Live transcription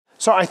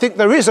So I think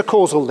there is a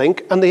causal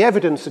link, and the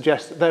evidence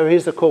suggests that there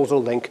is a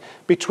causal link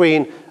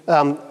between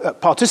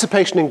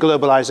participation in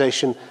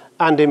globalization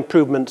and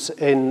improvements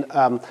in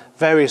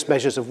various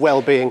measures of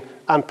well-being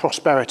and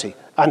prosperity,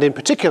 and in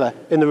particular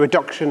in the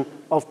reduction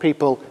of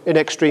people in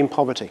extreme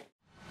poverty.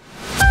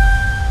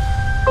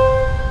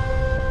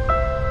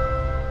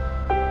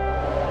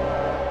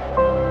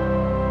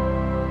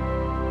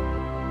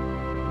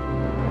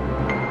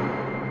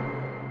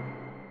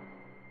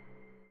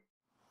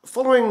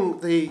 Following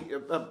the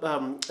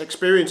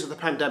experience of the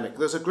pandemic,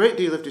 there's a great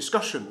deal of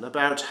discussion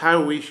about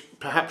how we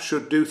perhaps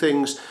should do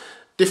things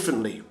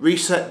differently,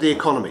 reset the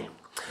economy.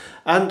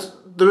 And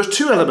there are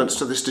two elements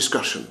to this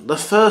discussion. The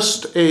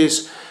first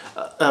is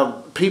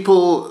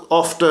people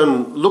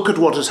often look at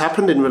what has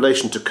happened in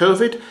relation to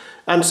COVID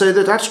and say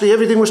that actually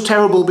everything was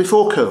terrible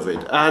before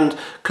COVID, and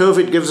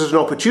COVID gives us an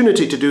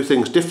opportunity to do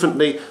things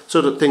differently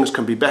so that things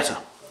can be better.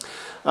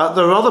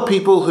 There are other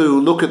people who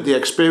look at the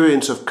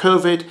experience of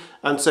COVID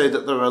and say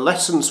that there are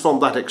lessons from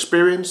that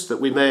experience, that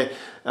we may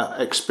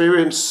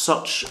experience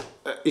such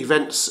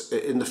events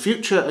in the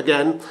future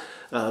again,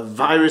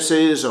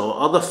 viruses or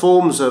other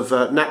forms of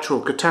natural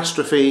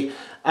catastrophe,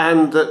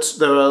 and that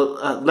there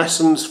are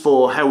lessons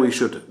for how we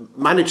should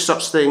manage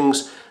such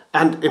things,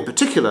 and in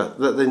particular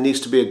that there needs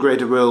to be a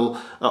greater role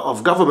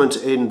of government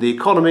in the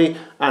economy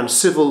and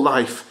civil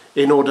life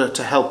in order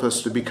to help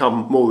us to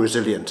become more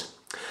resilient.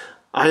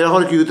 I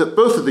argue that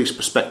both of these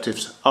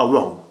perspectives are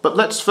wrong, but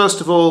let's first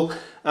of all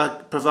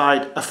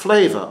provide a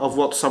flavour of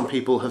what some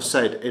people have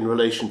said in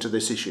relation to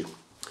this issue.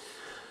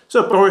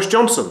 So Boris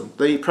Johnson,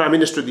 the Prime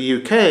Minister of the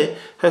UK,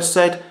 has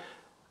said,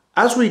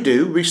 as we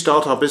do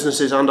restart our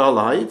businesses and our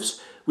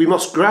lives, we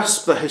must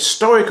grasp the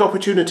historic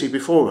opportunity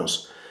before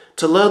us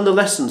to learn the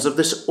lessons of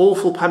this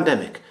awful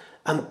pandemic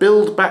and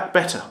build back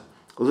better,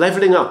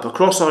 levelling up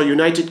across our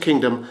United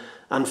Kingdom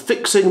and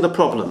fixing the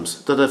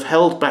problems that have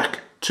held back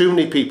too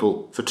many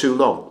people for too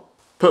long.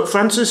 Pope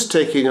Francis,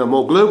 taking a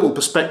more global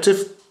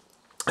perspective,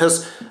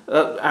 has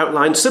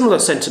outlined similar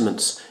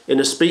sentiments. In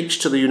a speech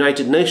to the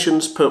United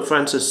Nations, Pope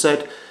Francis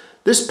said,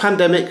 "This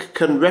pandemic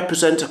can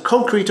represent a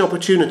concrete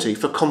opportunity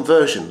for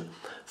conversion,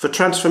 for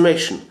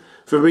transformation,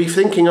 for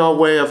rethinking our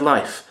way of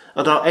life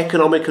and our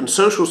economic and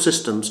social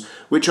systems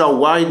which are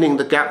widening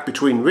the gap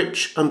between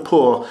rich and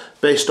poor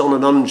based on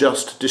an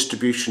unjust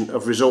distribution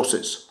of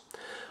resources.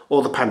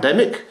 Or the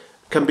pandemic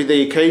can be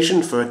the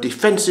occasion for a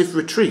defensive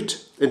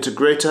retreat into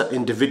greater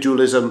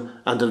individualism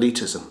and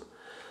elitism."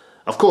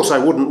 Of course, I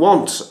wouldn't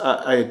want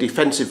a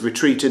defensive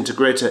retreat into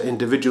greater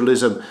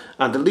individualism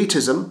and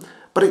elitism,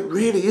 but it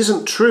really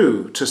isn't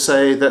true to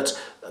say that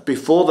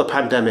before the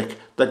pandemic,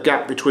 the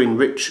gap between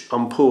rich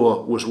and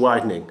poor was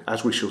widening,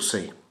 as we shall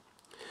see.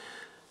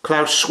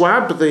 Klaus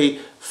Schwab, the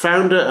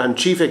founder and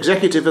chief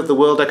executive of the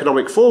World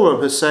Economic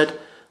Forum, has said,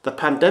 "The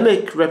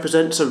pandemic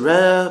represents a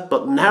rare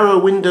but narrow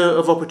window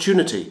of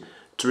opportunity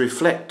to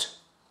reflect,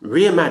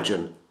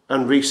 reimagine,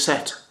 and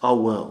reset our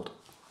world."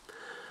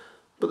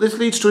 But this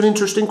leads to an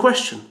interesting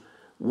question.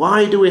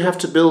 Why do we have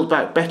to build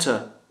back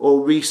better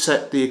or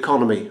reset the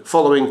economy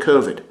following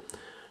COVID?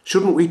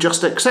 Shouldn't we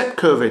just accept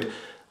COVID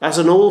as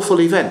an awful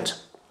event,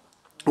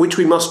 which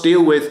we must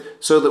deal with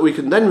so that we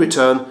can then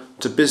return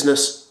to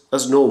business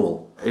as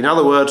normal? In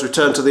other words,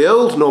 return to the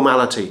old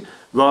normality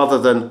rather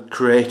than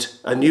create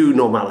a new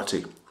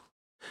normality.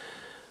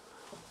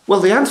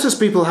 Well, the answers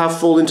people have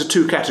fall into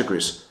two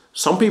categories.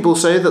 Some people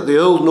say that the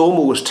old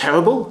normal was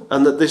terrible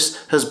and that this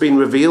has been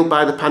revealed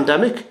by the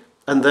pandemic,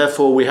 and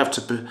therefore we have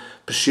to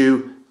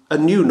pursue a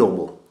new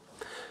normal.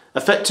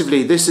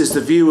 Effectively, this is the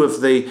view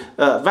of the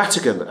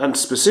Vatican, and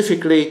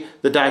specifically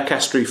the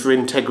Dicastery for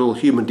Integral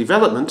Human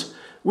Development,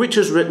 which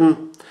has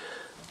written,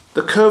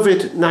 "The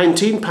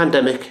COVID-19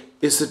 pandemic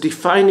is the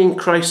defining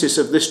crisis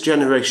of this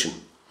generation.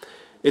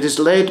 It has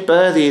laid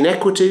bare the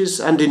inequities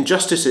and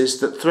injustices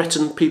that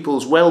threaten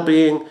people's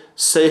well-being,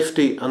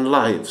 safety and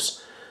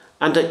lives,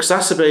 and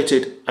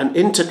exacerbated an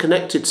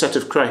interconnected set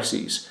of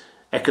crises,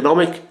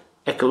 economic,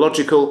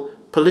 ecological,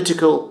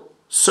 political,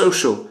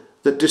 social,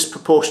 that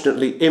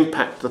disproportionately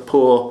impact the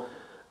poor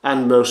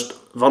and most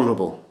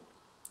vulnerable."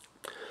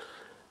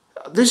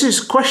 This is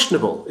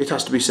questionable, it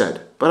has to be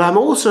said, but I'm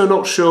also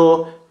not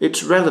sure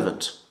it's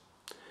relevant.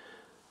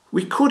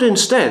 We could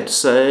instead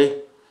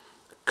say,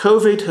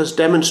 COVID has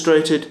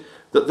demonstrated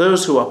that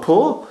those who are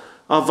poor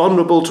are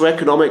vulnerable to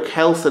economic,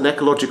 health and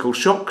ecological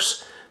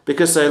shocks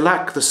because they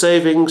lack the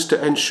savings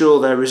to ensure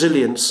their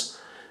resilience,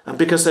 and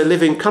because they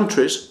live in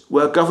countries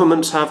where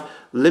governments have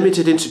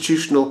limited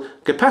institutional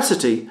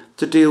capacity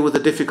to deal with the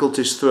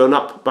difficulties thrown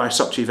up by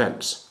such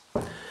events.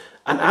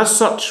 And as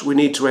such, we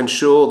need to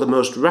ensure the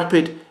most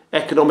rapid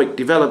economic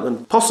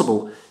development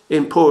possible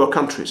in poorer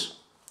countries.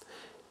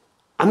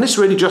 And this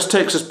really just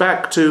takes us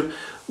back to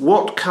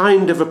what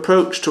kind of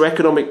approach to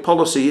economic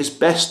policy is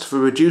best for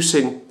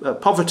reducing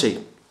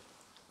poverty,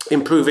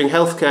 improving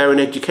healthcare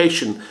and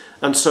education,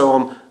 and so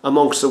on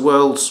amongst the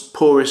world's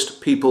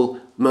poorest people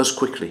most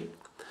quickly.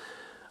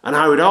 And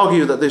I would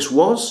argue that this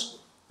was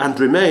and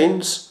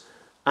remains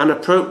an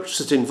approach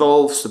that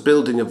involves the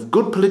building of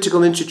good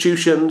political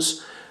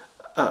institutions,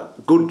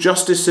 good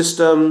justice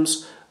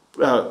systems,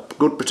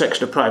 good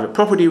protection of private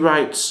property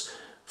rights,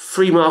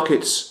 free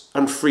markets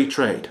and free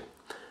trade.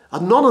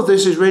 And none of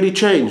this is really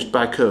changed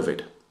by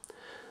COVID.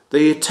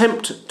 The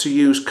attempt to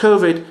use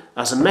COVID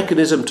as a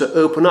mechanism to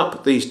open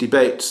up these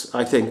debates,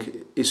 I think,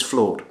 is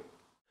flawed.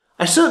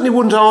 I certainly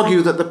wouldn't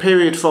argue that the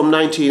period from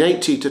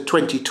 1980 to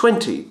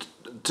 2020,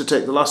 to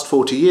take the last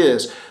 40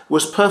 years,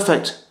 was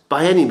perfect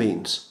by any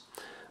means.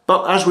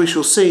 But as we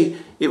shall see,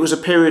 it was a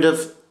period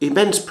of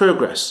immense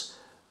progress,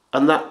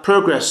 and that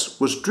progress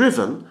was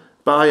driven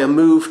by a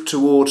move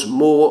towards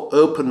more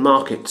open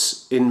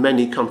markets in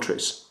many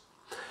countries.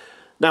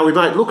 Now, we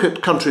might look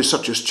at countries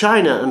such as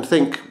China and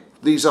think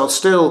these are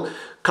still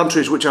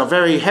countries which are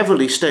very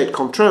heavily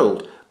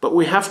state-controlled, but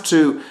we have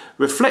to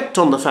reflect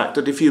on the fact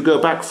that if you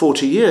go back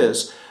 40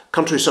 years,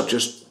 countries such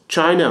as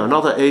China and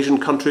other Asian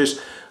countries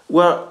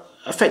were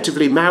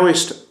effectively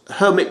Maoist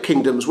hermit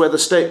kingdoms where the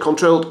state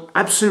controlled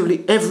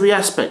absolutely every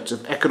aspect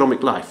of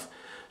economic life.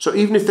 So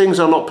even if things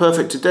are not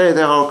perfect today,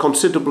 they are a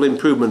considerable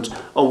improvement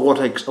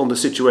on the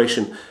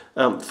situation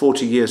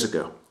 40 years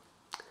ago.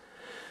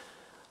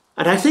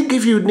 And I think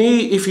if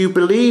you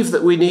believe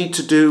that we need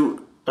to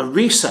do a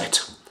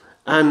reset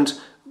and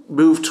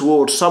move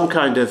towards some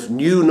kind of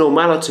new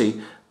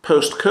normality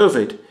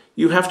post-COVID,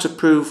 you have to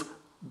prove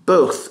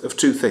both of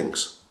two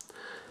things.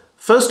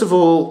 First of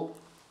all,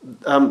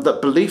 that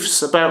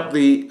beliefs about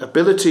the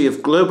ability of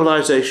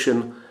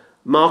globalization,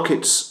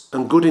 markets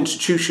and good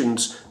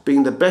institutions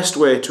being the best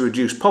way to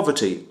reduce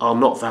poverty are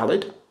not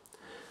valid.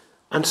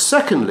 And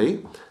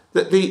secondly,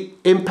 that the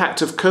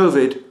impact of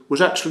COVID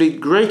was actually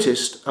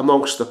greatest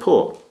amongst the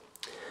poor.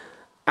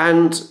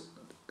 And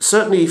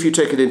certainly if you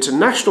take an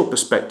international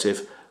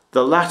perspective,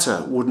 the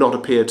latter would not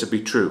appear to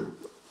be true,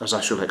 as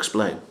I shall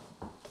explain.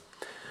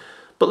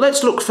 But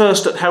let's look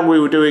first at how we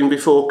were doing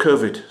before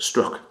COVID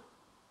struck.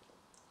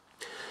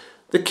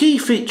 The key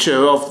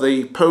feature of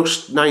the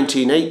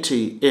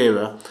post-1980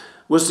 era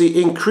was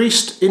the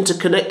increased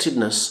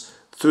interconnectedness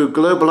through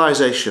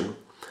globalization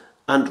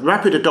and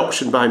rapid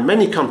adoption by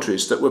many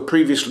countries that were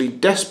previously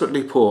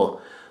desperately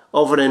poor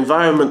of an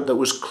environment that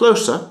was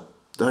closer,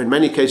 though in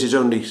many cases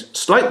only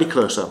slightly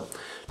closer,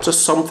 to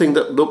something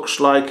that looks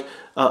like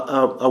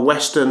a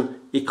Western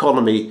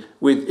economy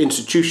with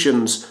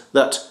institutions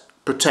that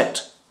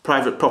protect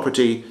private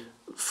property,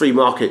 free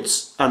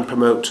markets and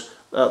promote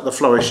the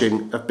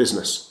flourishing of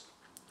business.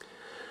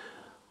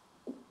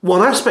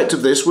 One aspect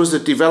of this was the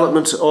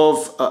development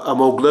of a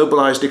more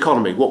globalized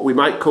economy, what we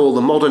might call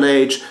the modern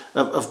age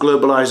of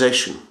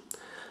globalization.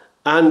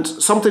 And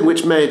something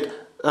which made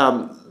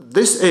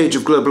this age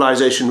of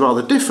globalization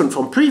rather different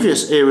from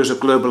previous eras of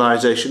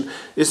globalization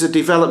is the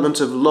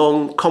development of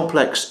long,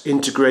 complex,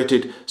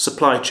 integrated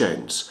supply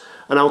chains.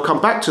 And I'll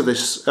come back to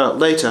this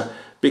later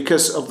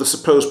because of the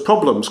supposed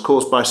problems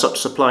caused by such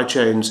supply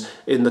chains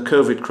in the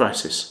COVID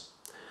crisis.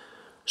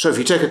 So if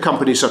you take a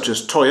company such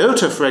as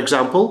Toyota, for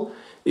example,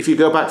 if you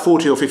go back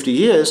 40 or 50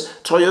 years,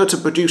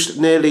 Toyota produced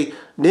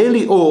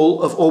nearly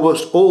all of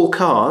almost all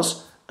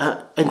cars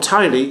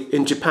entirely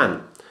in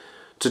Japan.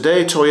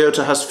 Today,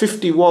 Toyota has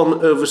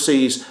 51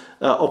 overseas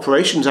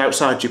operations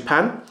outside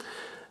Japan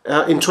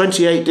in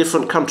 28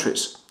 different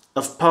countries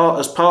as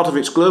part of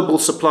its global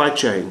supply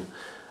chain.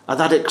 And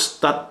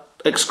that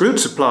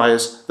excludes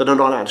suppliers that are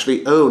not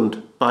actually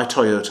owned by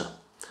Toyota.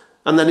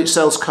 And then it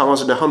sells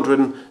cars in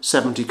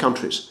 170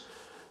 countries.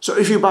 So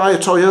if you buy a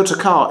Toyota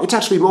car, it's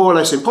actually more or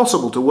less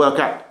impossible to work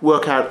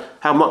out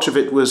how much of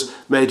it was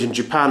made in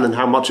Japan and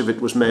how much of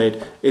it was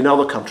made in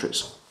other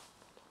countries.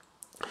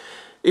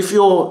 If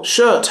your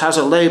shirt has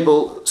a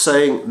label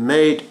saying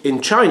 "Made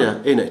in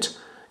China" in it,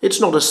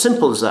 it's not as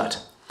simple as that.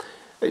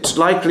 It's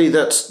likely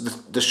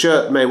that the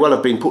shirt may well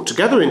have been put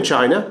together in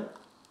China,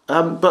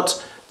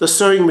 but the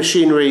sewing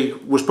machinery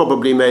was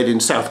probably made in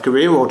South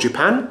Korea or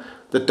Japan,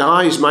 the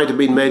dyes might have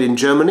been made in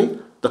Germany,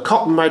 the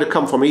cotton might have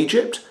come from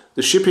Egypt,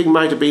 the shipping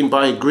might have been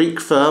by a Greek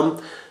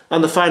firm,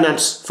 and the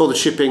finance for the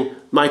shipping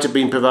might have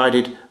been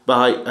provided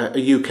by a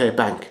UK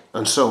bank,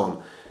 and so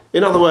on.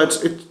 In other words,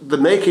 the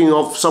making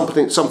of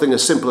something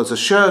as simple as a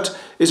shirt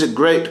is a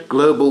great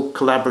global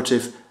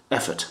collaborative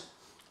effort.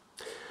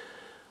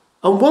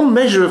 And one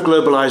measure of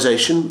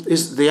globalization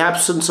is the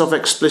absence of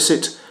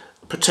explicit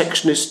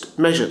protectionist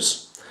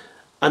measures.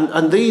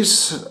 And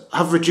these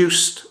have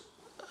reduced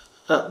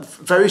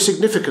very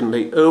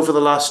significantly over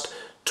the last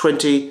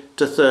 20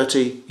 to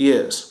 30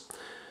 years.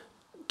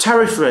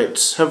 Tariff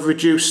rates have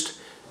reduced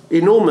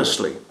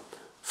enormously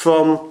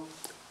from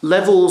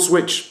levels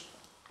which,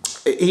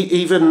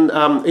 even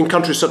in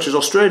countries such as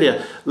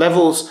Australia,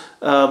 levels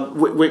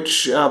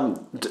which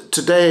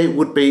today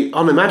would be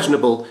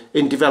unimaginable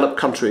in developed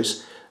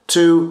countries,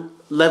 to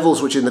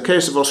levels which in the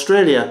case of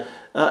Australia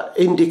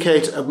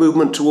indicate a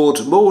movement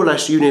towards more or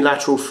less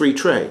unilateral free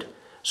trade.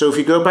 So if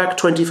you go back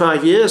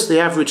 25 years, the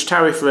average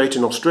tariff rate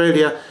in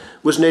Australia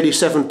was nearly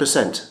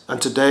 7%,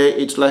 and today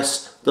it's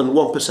less than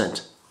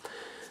 1%.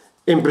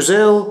 In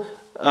Brazil,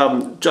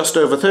 just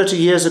over 30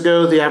 years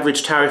ago, the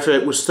average tariff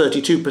rate was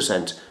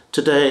 32%.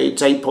 Today,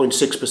 it's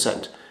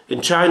 8.6%.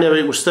 In China,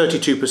 it was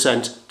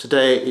 32%.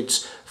 Today,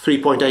 it's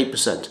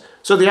 3.8%.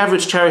 So the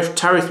average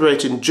tariff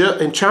rate in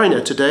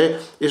China today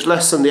is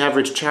less than the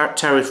average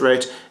tariff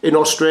rate in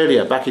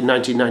Australia back in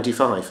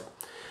 1995.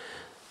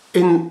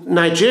 In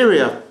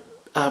Nigeria,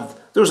 there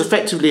was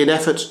effectively an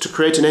effort to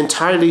create an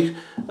entirely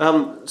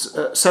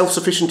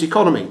self-sufficient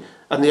economy,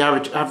 and the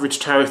average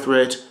tariff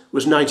rate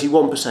was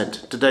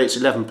 91%. Today it's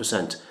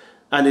 11%.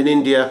 And in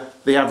India,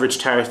 the average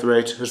tariff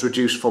rate has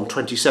reduced from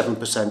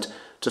 27%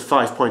 to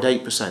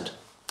 5.8%.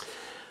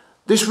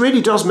 This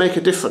really does make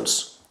a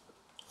difference.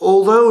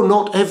 Although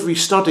not every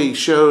study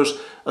shows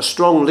a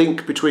strong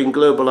link between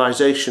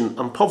globalization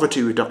and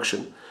poverty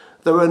reduction,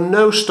 there are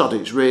no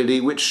studies really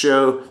which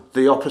show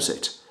the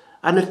opposite.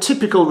 And a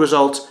typical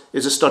result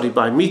is a study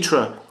by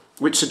Mitra,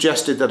 which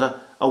suggested that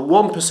a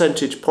 1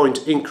 percentage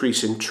point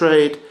increase in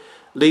trade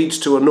leads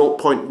to a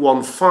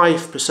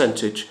 0.15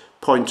 percentage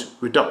point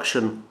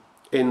reduction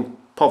in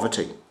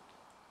poverty.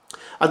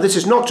 And this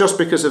is not just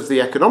because of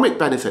the economic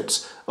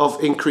benefits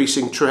of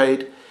increasing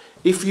trade.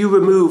 If you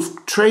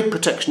remove trade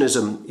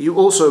protectionism, you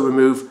also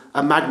remove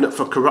a magnet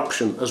for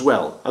corruption as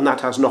well, and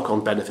that has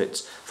knock-on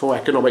benefits for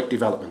economic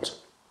development.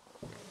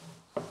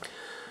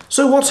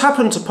 So what's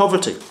happened to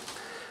poverty?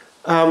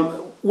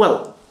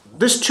 Well,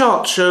 this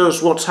chart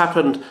shows what's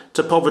happened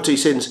to poverty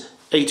since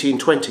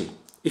 1820.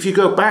 If you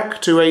go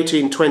back to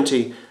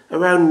 1820,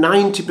 around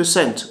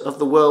 90% of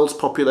the world's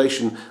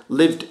population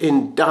lived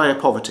in dire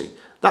poverty.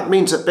 That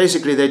means that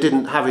basically they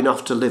didn't have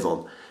enough to live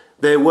on.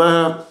 They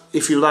were,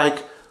 if you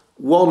like,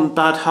 one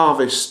bad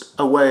harvest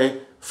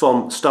away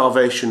from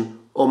starvation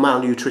or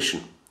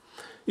malnutrition.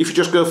 If you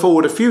just go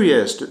forward a few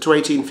years to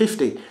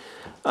 1850,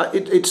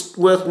 it's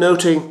worth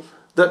noting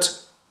that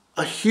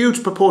a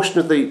huge proportion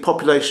of the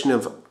population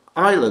of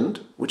Ireland,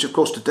 which of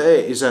course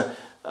today is a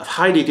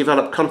highly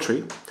developed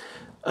country,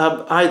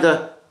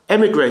 either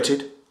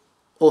emigrated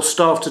or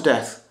starved to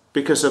death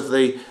because of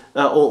the,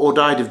 or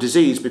died of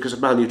disease because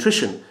of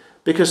malnutrition,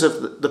 because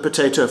of the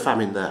potato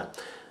famine there.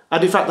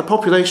 And in fact, the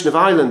population of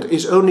Ireland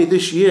is only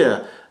this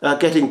year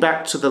getting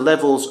back to the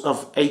levels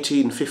of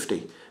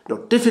 1850.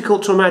 Not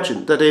difficult to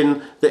imagine that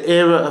in the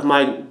era of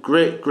my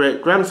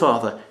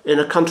great-great-grandfather, in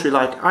a country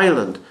like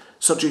Ireland,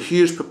 such a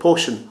huge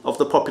proportion of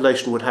the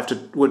population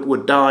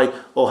would die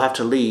or have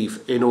to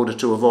leave in order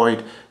to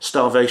avoid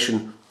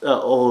starvation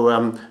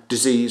or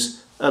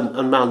disease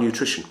and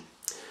malnutrition.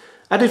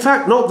 And in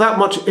fact, not that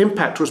much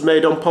impact was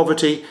made on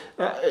poverty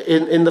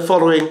in the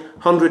following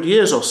 100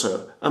 years or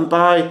so. And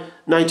by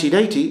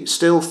 1980,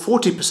 still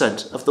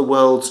 40% of the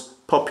world's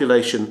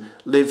population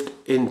lived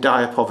in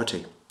dire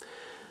poverty.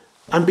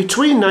 And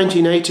between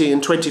 1980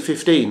 and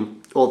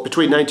 2015, or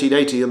between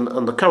 1980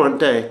 and the current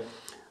day,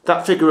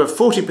 that figure of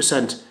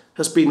 40%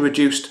 has been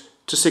reduced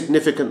to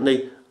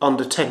significantly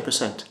under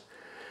 10%.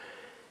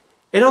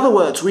 In other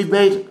words, we've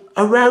made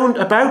around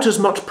about as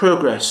much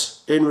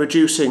progress in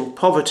reducing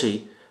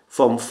poverty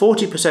from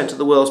 40% of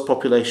the world's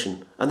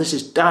population, and this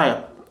is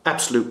dire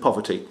absolute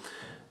poverty,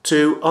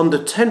 to under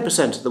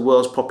 10% of the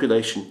world's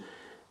population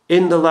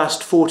in the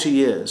last 40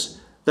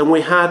 years than we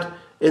had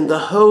in the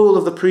whole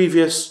of the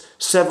previous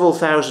several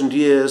thousand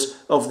years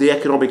of the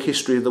economic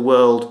history of the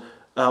world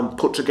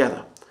put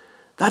together.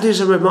 That is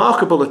a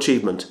remarkable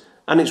achievement,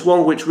 and it's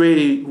one which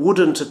really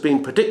wouldn't have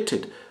been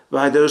predicted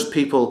by those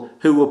people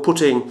who were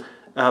putting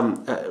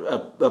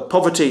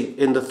poverty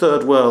in the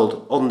third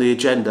world on the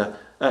agenda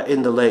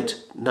in the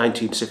late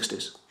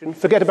 1960s.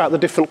 Forget about the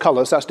different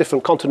colours, that's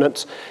different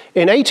continents.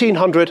 In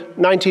 1800,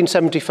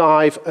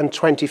 1975 and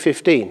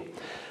 2015.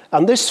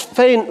 And this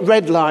faint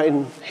red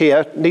line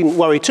here, needn't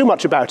worry too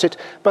much about it,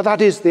 but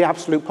that is the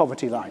absolute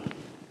poverty line.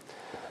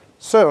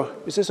 So,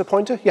 is this a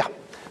pointer? Yeah.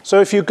 So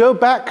if you go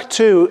back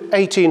to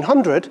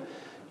 1800,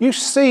 you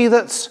see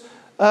that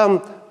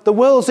the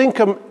world's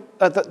income,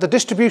 the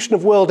distribution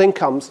of world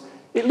incomes,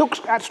 it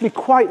looks actually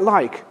quite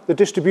like the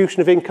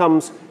distribution of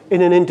incomes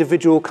in an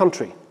individual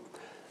country.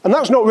 And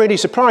that's not really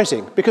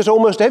surprising, because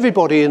almost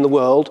everybody in the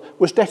world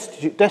was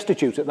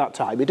destitute at that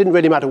time. It didn't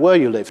really matter where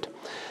you lived.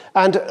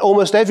 And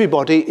almost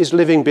everybody is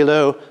living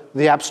below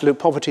the absolute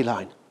poverty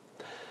line.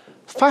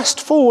 Fast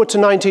forward to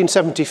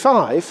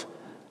 1975,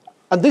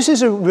 and this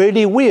is a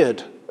really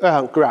weird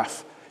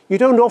graph. You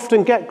don't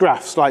often get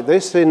graphs like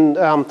this, in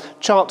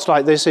charts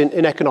like this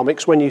in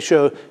economics when you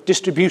show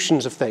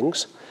distributions of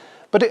things.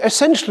 But it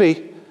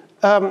essentially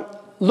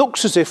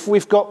looks as if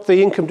we've got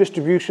the income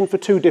distribution for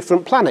two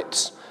different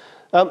planets.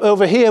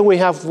 Over here we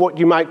have what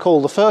you might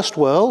call the first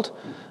world,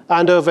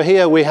 and over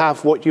here we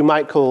have what you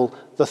might call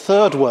the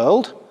third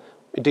world.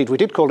 Indeed, we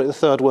did call it the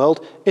third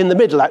world. In the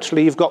middle,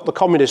 actually, you've got the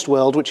communist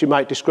world, which you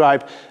might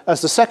describe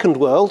as the second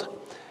world.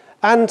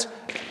 And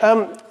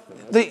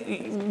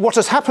what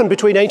has happened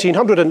between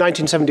 1800 and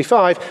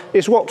 1975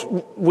 is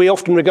what we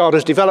often regard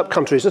as developed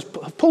countries has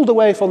pulled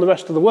away from the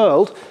rest of the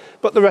world,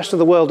 but the rest of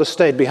the world has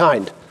stayed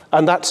behind.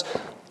 And that's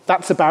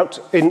about,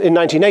 in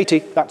 1980,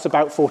 that's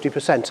about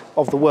 40%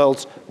 of the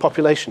world's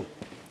population.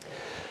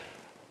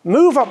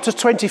 Move up to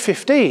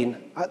 2015,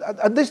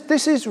 and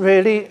this is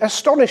really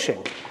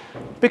astonishing,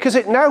 because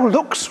it now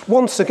looks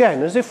once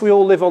again as if we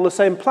all live on the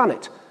same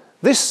planet.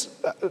 This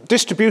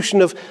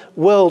distribution of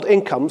world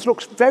incomes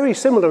looks very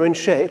similar in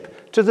shape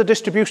to the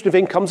distribution of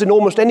incomes in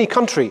almost any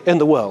country in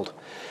the world.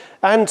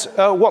 And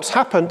what's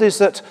happened is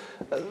that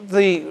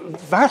the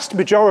vast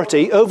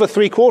majority, over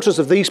 3/4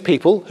 of these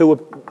people who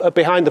were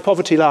behind the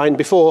poverty line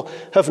before,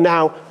 have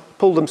now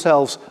pulled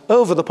themselves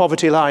over the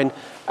poverty line,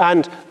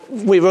 and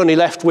we're only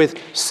left with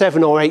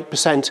 7 or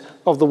 8%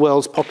 of the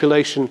world's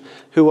population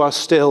who are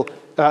still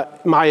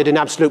mired in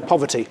absolute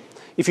poverty.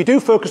 If you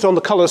do focus on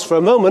the colours for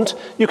a moment,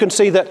 you can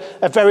see that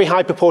a very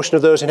high proportion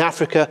of those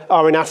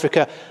are in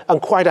Africa,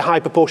 and quite a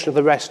high proportion of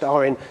the rest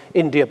are in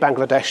India,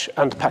 Bangladesh,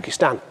 and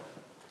Pakistan.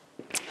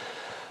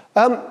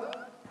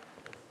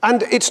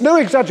 And it's no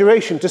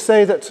exaggeration to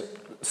say that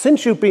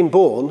since you've been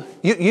born,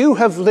 you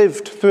have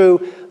lived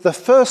through the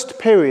first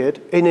period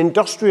in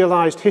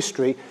industrialised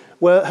history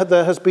where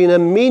there has been a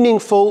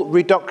meaningful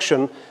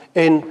reduction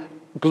in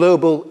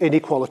global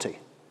inequality.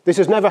 This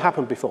has never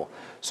happened before.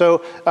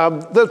 So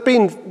there's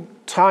been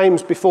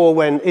times before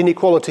when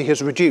inequality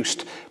has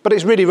reduced, but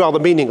it's really rather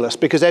meaningless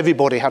because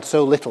everybody had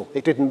so little.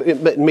 It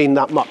didn't mean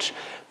that much.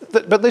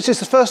 But this is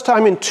the first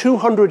time in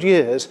 200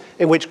 years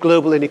in which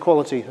global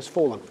inequality has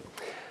fallen.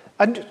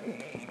 And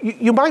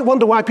you might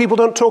wonder why people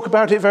don't talk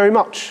about it very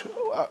much.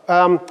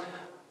 Well,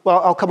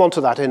 I'll come on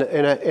to that in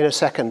a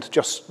second,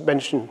 just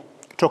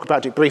talk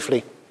about it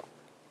briefly.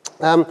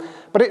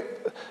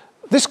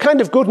 This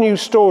kind of good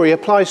news story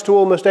applies to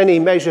almost any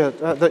measure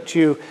that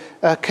you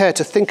care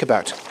to think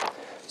about.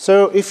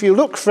 So if you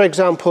look, for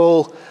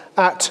example,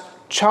 at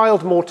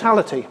child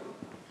mortality,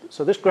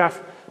 so this graph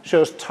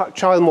shows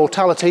child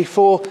mortality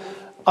for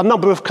a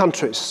number of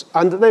countries,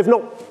 and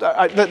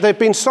they've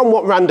been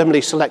somewhat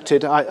randomly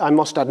selected, I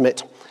must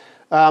admit.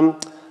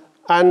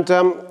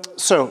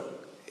 So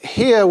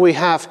here we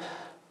have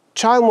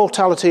child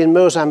mortality in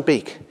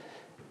Mozambique.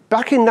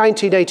 Back in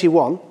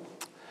 1981,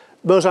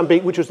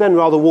 Mozambique, which was then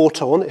rather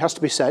war-torn, it has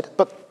to be said,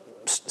 but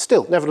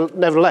still,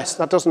 nevertheless,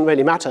 that doesn't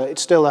really matter.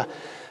 It's still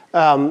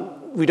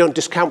we don't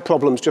discount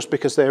problems just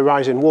because they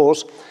arise in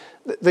wars.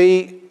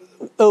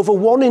 Over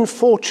 1 in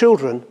 4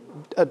 children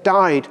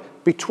died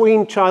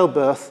between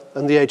childbirth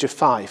and the age of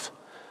 5.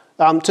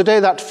 Today,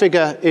 that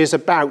figure is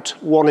about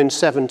 1 in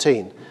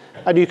 17.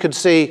 And you can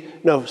see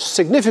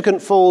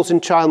significant falls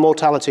in child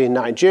mortality in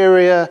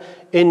Nigeria,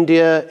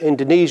 India,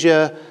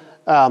 Indonesia,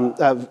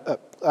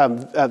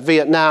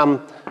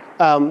 Vietnam,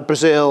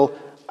 Brazil,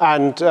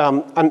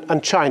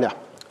 and China.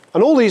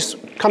 And all these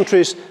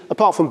countries,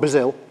 apart from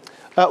Brazil,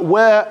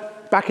 were,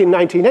 back in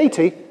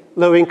 1980,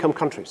 low-income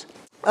countries.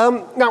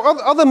 Now,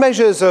 other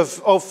measures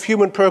of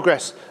human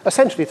progress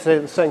essentially say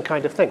the same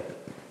kind of thing.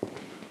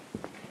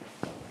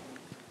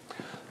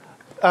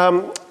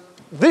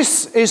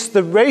 This is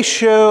the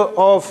ratio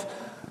of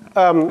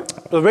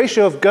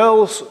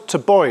girls to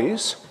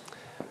boys.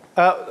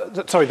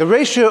 The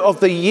ratio of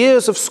the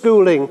years of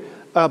schooling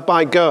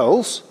by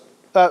girls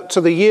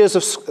to the years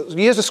of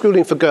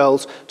schooling for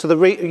girls to the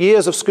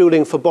years of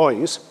schooling for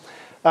boys,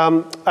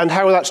 and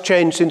how that's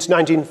changed since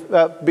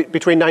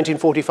between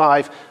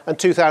 1945 and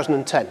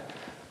 2010.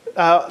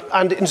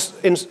 And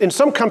in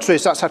some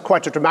countries, that's had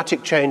quite a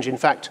dramatic change, in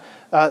fact,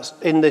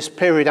 in this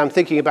period I'm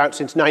thinking about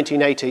since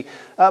 1980.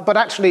 But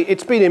actually,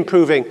 it's been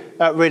improving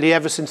really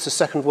ever since the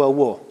Second World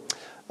War.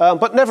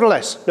 But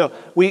nevertheless, there's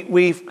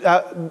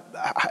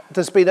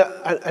been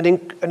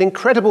an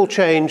incredible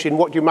change in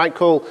what you might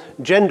call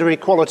gender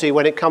equality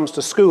when it comes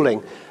to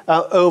schooling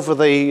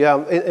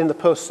in the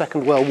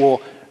post-Second World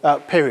War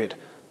period.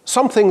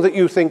 Something that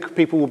you think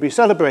people will be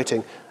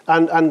celebrating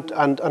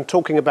and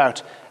talking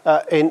about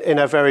in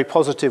a very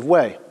positive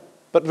way,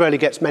 but rarely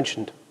gets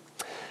mentioned.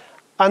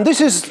 And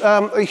this is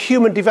a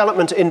Human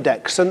Development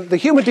Index. And the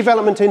Human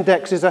Development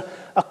Index is a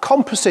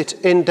composite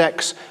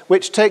index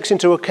which takes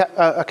into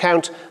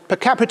account per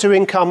capita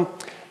income,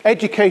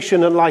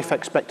 education, and life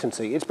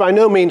expectancy. It's by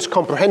no means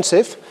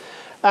comprehensive.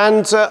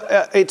 And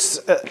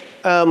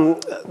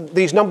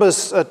these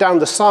numbers down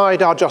the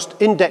side are just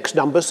index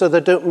numbers, so they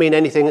don't mean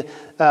anything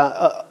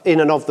in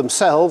and of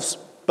themselves,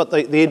 but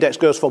the index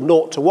goes from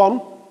 0 to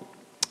 1.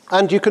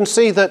 And you can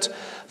see that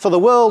for the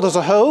world as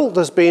a whole,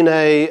 there's been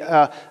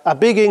a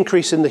big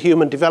increase in the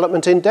Human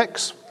Development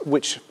Index,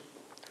 which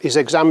is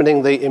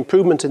examining the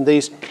improvement in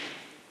these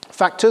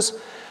factors.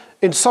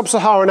 In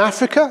sub-Saharan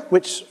Africa,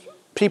 which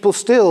people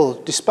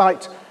still,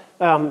 despite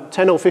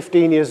 10 or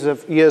 15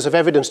 years of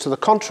evidence to the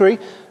contrary,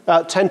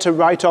 tend to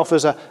write off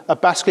as a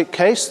basket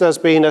case. There's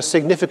been a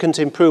significant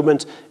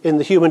improvement in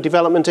the Human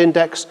Development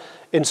Index.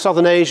 In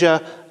Southern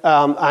Asia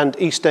and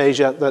East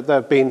Asia, there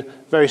have been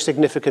very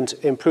significant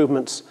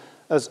improvements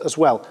as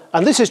well.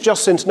 And this is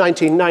just since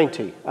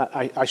 1990,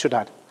 I should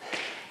add.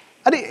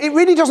 And it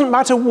really doesn't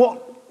matter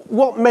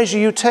what measure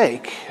you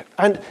take.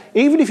 And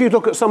even if you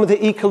look at some of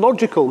the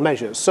ecological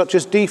measures, such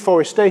as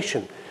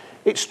deforestation,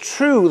 it's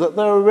true that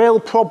there are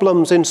real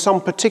problems in some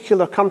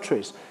particular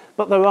countries,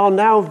 but there are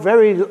now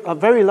a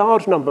very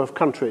large number of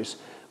countries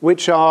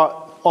which are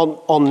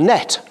on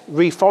net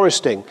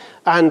reforesting,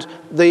 and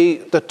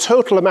the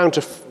total amount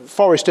of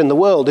forest in the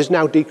world is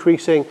now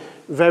decreasing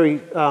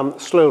very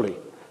slowly.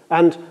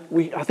 And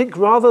I think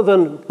rather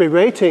than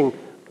berating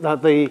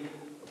the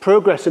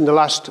progress in the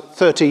last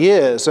 30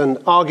 years and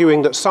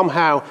arguing that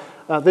somehow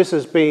this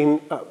has been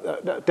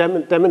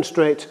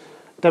demonstrates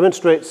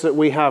that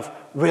we have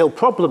real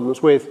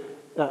problems with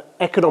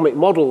economic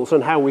models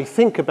and how we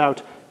think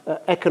about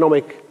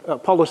economic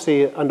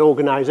policy and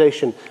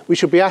organization, we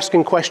should be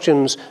asking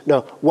questions,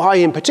 why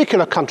in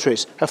particular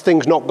countries have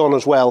things not gone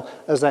as well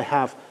as they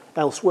have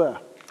elsewhere?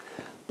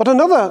 But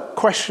another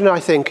question, I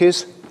think,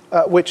 is,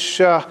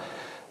 which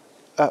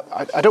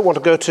I don't want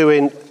to go to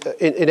in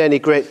any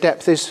great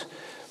depth, is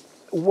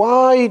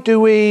why do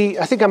we,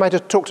 I think I might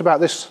have talked about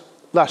this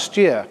last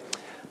year,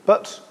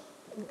 but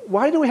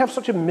why do we have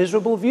such a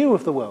miserable view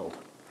of the world?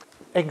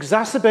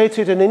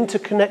 Exacerbated and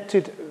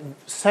interconnected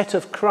set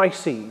of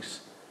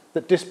crises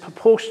that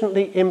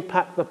disproportionately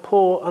impact the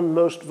poor and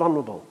most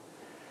vulnerable.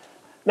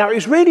 Now, it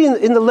was really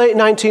in the late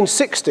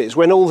 1960s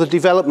when all the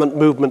development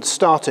movements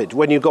started,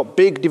 when you got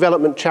big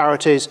development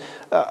charities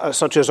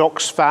such as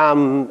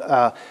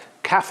Oxfam,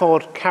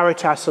 CAFOD,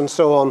 Caritas, and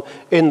so on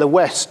in the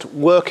West,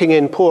 working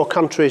in poor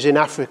countries in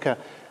Africa,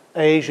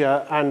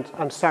 Asia,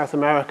 and South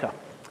America.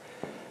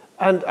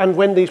 And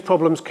when these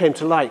problems came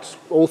to light,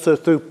 also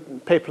through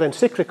papal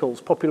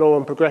encyclicals,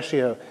 Populorum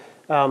Progressio,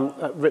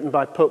 written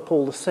by Pope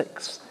Paul VI,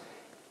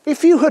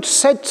 if you had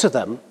said to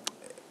them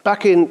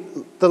back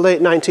in the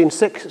late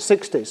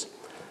 1960s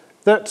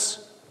that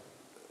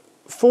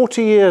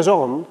 40 years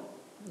on,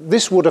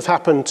 this would have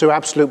happened to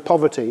absolute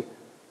poverty,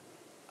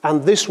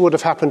 and this would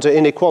have happened to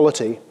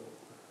inequality,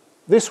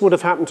 this would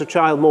have happened to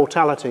child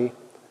mortality,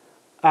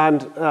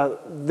 and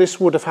this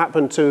would have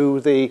happened to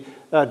the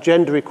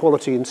gender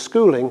equality in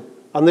schooling,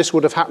 and this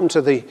would have happened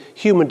to the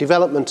Human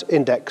Development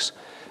Index,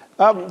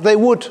 they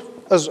would,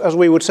 as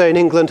we would say in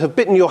England, have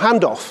bitten your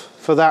hand off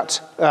for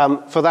that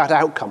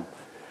outcome.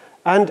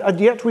 And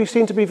yet we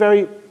seem to be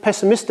very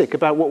pessimistic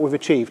about what we've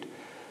achieved.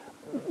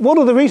 One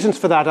of the reasons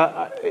for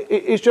that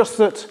is just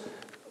that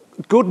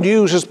good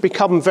news has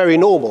become very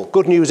normal.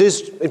 Good news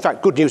is, in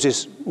fact, good news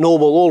is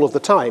normal all of the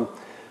time.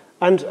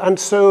 And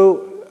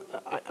so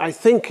I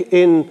think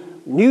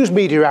in news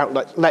media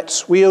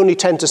outlets, we only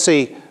tend to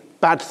see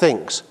bad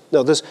things.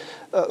 No, there's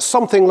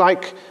something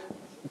like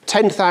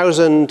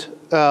 10,000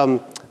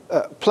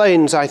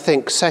 planes, I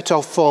think, set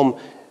off from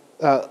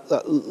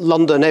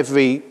London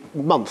every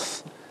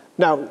month.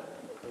 Now,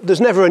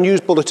 there's never a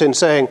news bulletin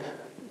saying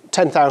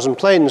 10,000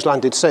 planes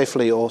landed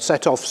safely or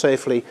set off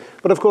safely.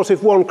 But of course,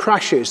 if one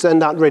crashes, then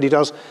that really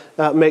does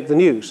make the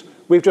news.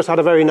 We've just had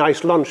a very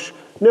nice lunch.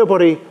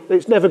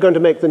 It's never going to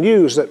make the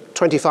news that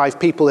 25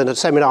 people in a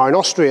seminar in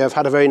Austria have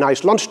had a very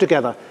nice lunch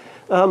together.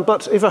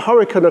 But if a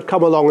hurricane had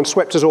come along and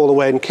swept us all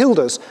away and killed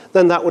us,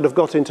 then that would have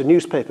got into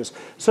newspapers.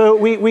 So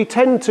we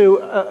tend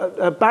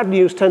to, bad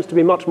news tends to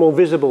be much more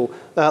visible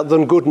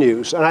than good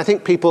news. And I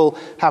think people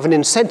have an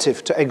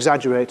incentive to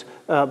exaggerate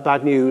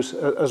bad news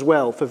as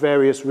well for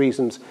various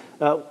reasons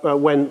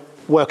when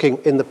working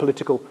in the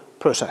political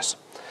process.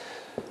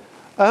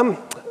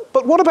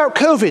 But what about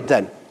COVID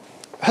then?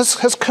 Has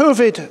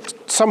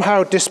COVID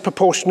somehow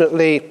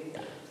disproportionately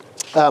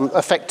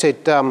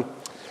affected the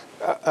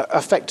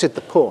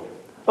poor?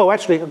 Oh,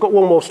 actually, I've got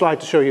one more slide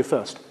to show you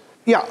first.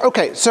 Yeah,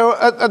 okay, so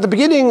at the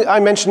beginning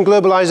I mentioned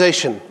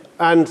globalization,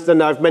 and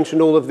then I've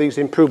mentioned all of these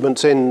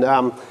improvements in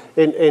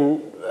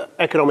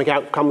economic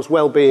outcomes,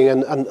 well-being,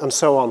 and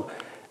so on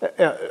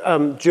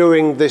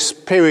during this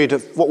period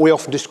of what we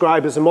often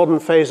describe as the modern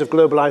phase of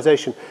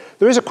globalization.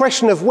 There is a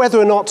question of whether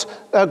or not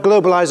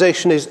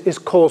globalization is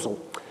causal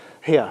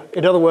here.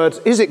 In other words,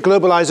 is it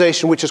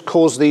globalization which has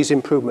caused these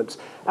improvements?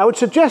 I would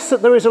suggest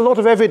that there is a lot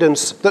of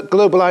evidence that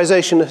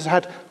globalization has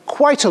had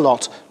quite a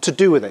lot to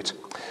do with it.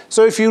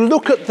 So if you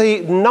look at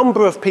the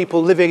number of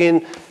people living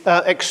in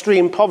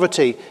extreme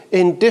poverty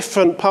in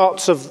different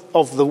parts of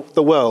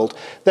the world,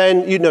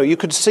 then you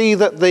could see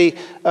that the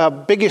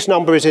biggest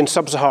number is in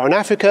sub-Saharan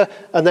Africa,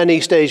 and then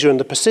East Asia and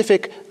the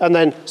Pacific, and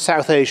then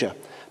South Asia.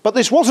 But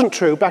this wasn't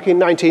true back in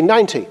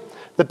 1990.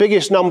 The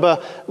biggest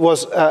number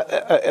was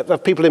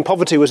of people in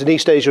poverty was in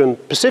East Asia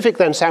and Pacific,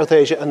 then South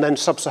Asia, and then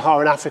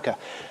sub-Saharan Africa.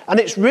 And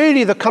it's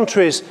really the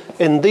countries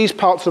in these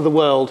parts of the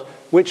world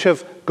which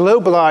have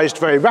globalized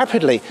very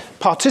rapidly,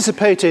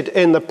 participated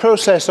in the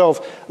process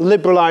of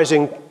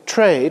liberalizing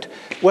trade,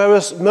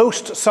 whereas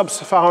most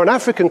sub-Saharan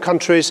African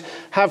countries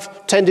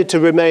have tended to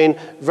remain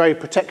very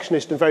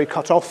protectionist and very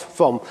cut off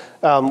from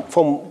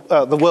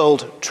the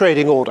world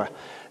trading order.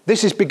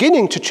 This is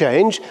beginning to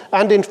change,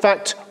 and in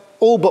fact,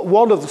 all but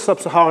one of the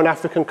sub-Saharan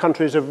African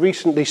countries have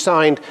recently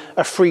signed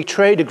a free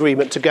trade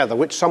agreement together,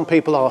 which some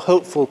people are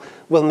hopeful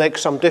will make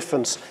some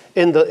difference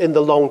in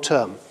the long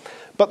term.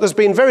 But there's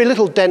been very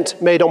little dent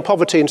made on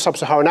poverty in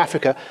sub-Saharan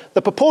Africa.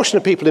 The proportion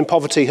of people in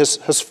poverty has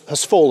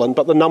fallen,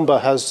 but the number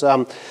has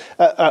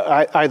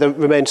either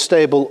remained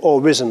stable or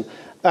risen.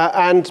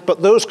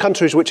 But those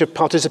countries which have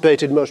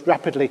participated most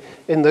rapidly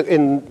in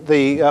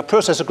the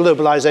process of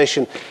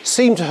globalization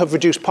seem to have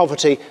reduced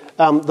poverty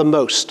the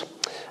most.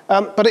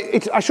 But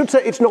I should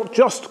say it's not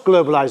just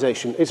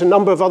globalization. It's a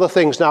number of other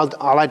things. Now,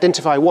 I'll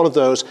identify one of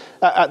those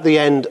at the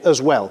end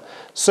as well.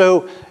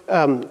 So,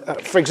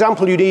 for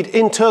example, you need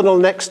internal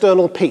and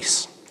external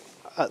peace,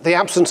 the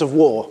absence of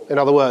war, in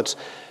other words.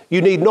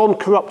 You need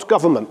non-corrupt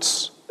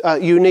governments.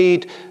 You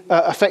need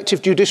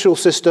effective judicial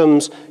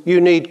systems.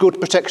 You need good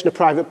protection of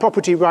private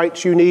property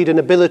rights. You need an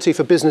ability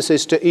for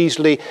businesses to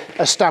easily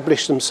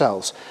establish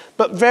themselves.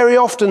 But very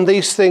often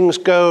these things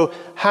go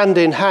hand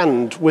in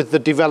hand with the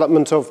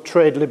development of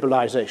trade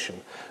liberalization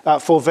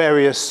for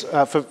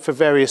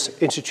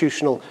various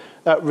institutional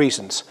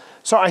reasons.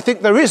 So I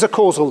think there is a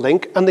causal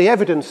link, and the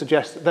evidence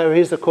suggests that there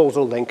is a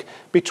causal link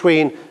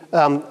between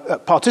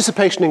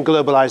participation in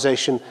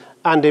globalization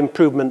and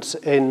improvements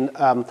in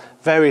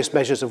various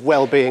measures of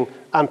well-being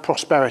and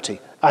prosperity,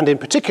 and in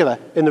particular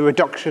in the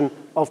reduction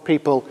of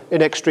people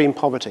in extreme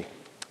poverty.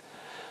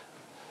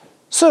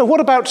 So what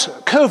about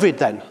COVID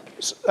then?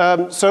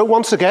 So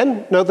once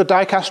again, the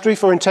Dicastery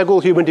for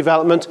Integral Human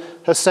Development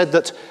has said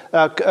that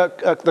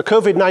the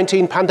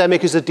COVID-19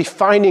 pandemic is a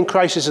defining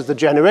crisis of the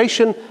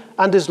generation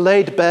and has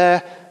laid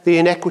bare the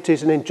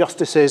inequities and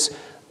injustices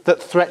that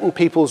threaten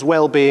people's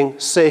well-being,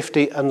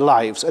 safety and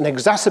lives, and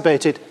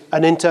exacerbated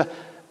an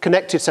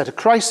interconnected set of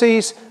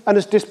crises and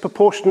has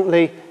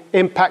disproportionately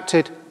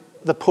impacted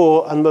the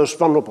poor and most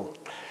vulnerable.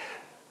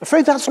 I'm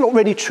afraid that's not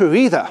really true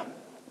either.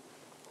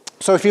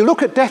 So if you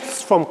look at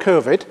deaths from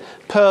COVID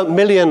per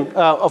million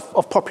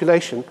of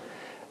population,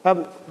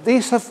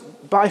 these have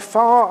by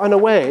far and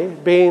away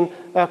been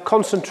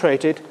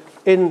concentrated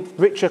in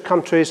richer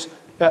countries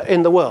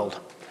in the world.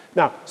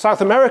 Now,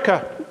 South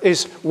America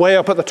is way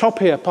up at the top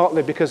here,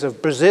 partly because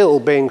of Brazil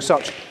being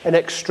such an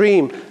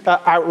extreme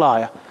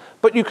outlier.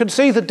 But you can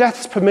see the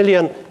deaths per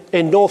million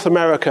in North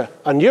America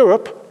and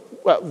Europe,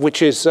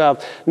 which is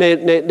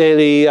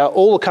nearly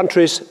all the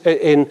countries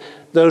in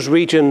those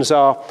regions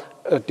are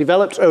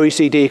developed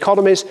OECD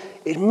economies,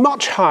 is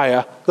much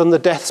higher than the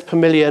deaths per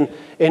million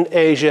in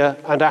Asia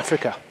and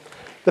Africa.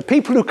 The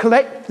people who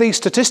collect these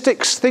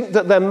statistics think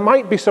that there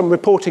might be some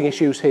reporting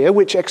issues here,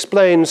 which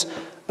explains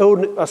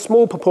only a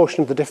small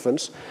proportion of the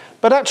difference.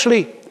 But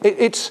actually,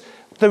 it's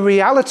the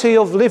reality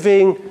of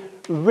living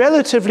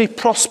relatively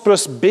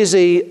prosperous,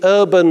 busy,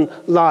 urban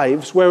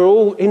lives where we're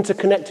all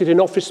interconnected in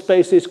office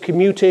spaces,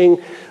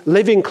 commuting,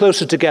 living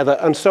closer together,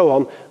 and so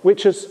on,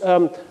 which has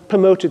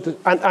promoted,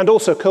 and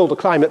also colder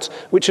climates,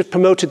 which have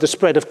promoted the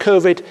spread of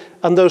COVID,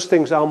 and those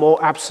things are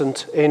more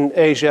absent in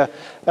Asia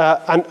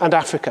and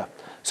Africa.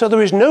 So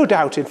there is no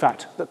doubt, in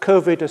fact, that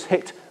COVID has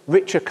hit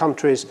richer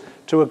countries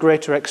to a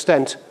greater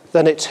extent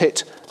than it's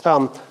hit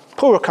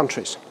poorer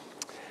countries.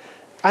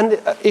 And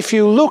if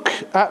you look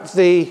at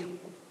the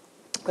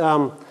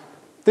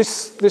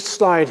this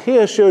slide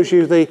here shows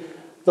you the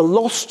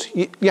lost,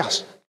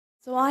 yes?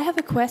 So I have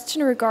a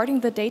question regarding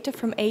the data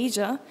from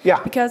Asia.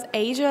 Yeah. Because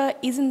Asia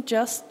isn't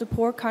just the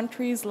poor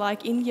countries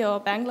like India or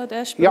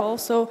Bangladesh, but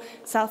also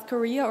South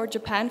Korea or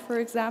Japan, for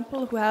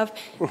example, who have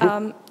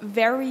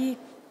very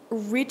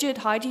rigid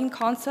hygiene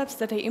concepts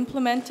that they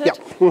implemented.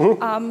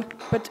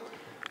 But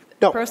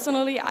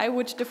personally, I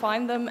would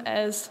define them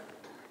as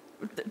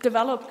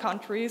developed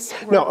countries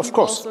where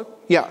people also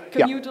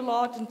commute a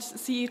lot and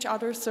see each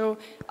other. So,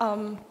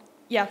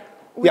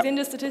 within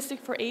the statistic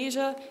for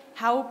Asia,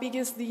 how big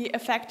is the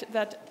effect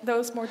that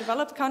those more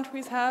developed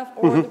countries have,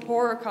 or the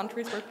poorer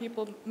countries where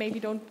people maybe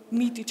don't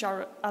meet each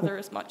other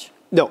as much?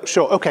 No,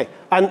 sure, okay.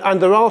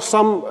 And there are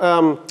some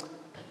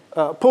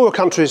poorer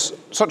countries,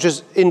 such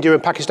as India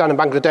and Pakistan and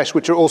Bangladesh,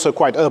 which are also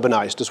quite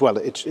urbanized as well,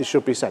 it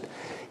should be said.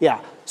 Yeah,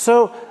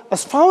 so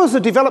as far as the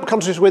developed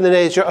countries within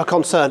Asia are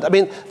concerned, I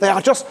mean, they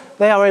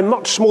are a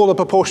much smaller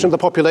proportion of the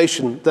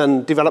population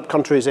than developed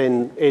countries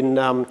in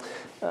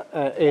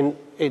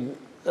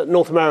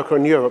North America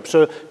and Europe.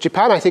 So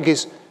Japan, I think,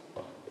 is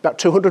about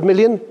 200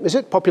 million, is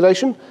it,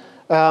 population?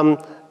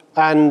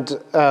 And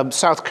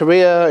South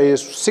Korea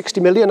is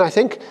 60 million, I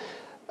think.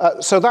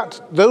 So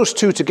those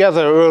two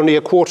together are only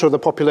a quarter of the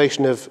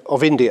population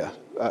of India,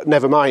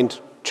 never mind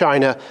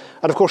China.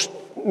 And of course,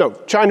 no,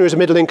 China is a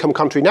middle-income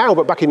country now,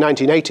 but back in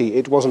 1980,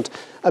 it wasn't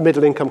a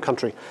middle-income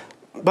country.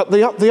 But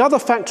the other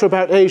factor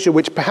about Asia,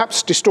 which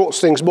perhaps distorts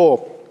things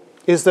more,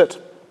 is that,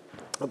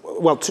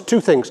 well,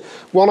 two things.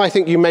 One, I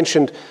think you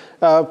mentioned,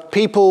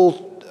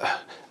 people,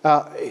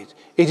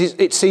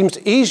 it seems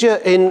easier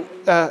in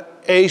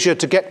Asia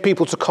to get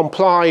people to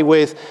comply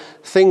with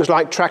things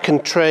like track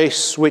and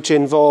trace, which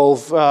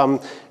involve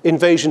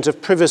invasions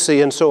of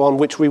privacy and so on,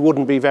 which we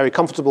wouldn't be very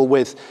comfortable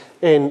with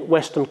in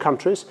Western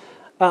countries.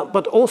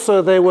 But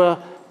also they were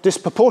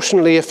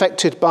disproportionately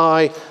affected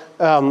by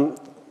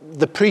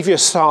the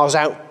previous SARS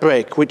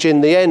outbreak, which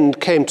in the end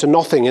came to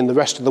nothing in the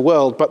rest of the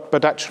world,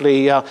 but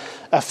actually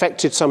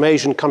affected some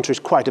Asian countries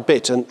quite a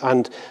bit,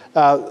 and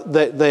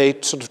they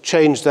sort of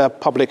changed their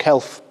public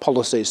health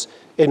policies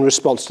in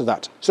response to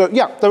that. So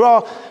yeah, there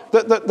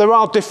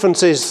are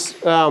differences.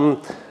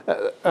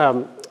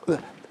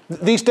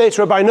 These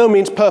data are by no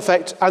means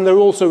perfect, and they're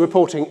also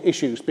reporting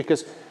issues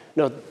because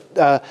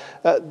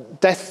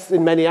deaths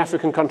in many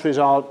African countries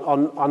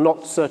are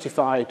not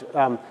certified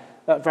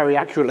very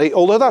accurately,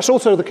 although that's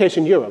also the case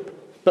in Europe.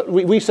 But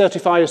we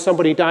certify as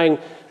somebody dying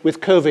with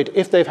COVID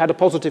if they've had a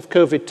positive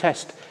COVID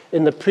test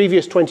in the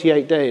previous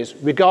 28 days,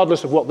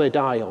 regardless of what they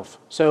die of.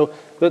 So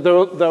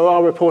there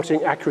are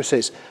reporting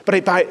accuracies, but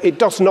it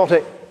does not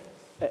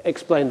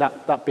explain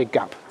that big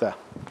gap there.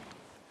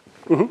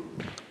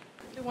 Mm-hmm.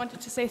 I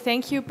wanted to say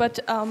thank you, but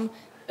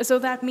so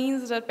that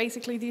means that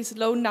basically these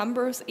low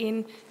numbers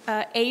in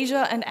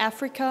Asia and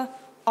Africa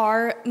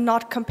are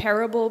not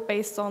comparable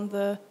based on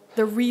the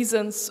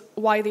reasons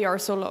why they are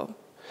so low.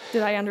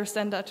 Did I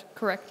understand that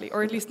correctly,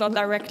 or at least not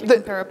directly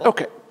comparable?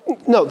 Okay.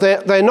 No,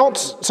 they're not.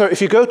 So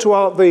if you go to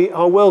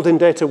our World in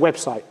Data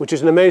website, which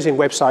is an amazing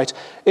website,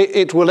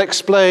 it will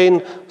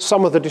explain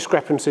some of the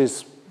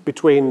discrepancies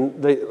between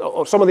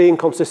or some of the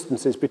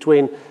inconsistencies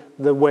between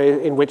the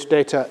way in which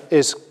data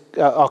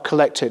are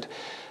collected.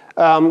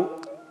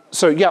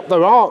 So yeah,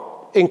 there are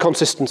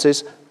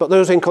inconsistencies, but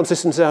those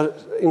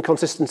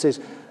inconsistencies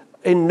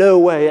in no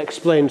way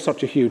explain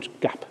such a huge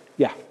gap.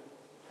 Yeah.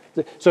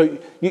 So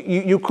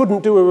you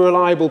couldn't do a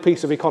reliable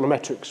piece of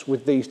econometrics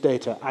with these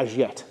data as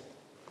yet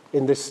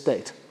in this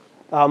state.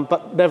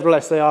 But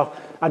nevertheless, they are.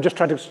 I'm just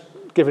trying to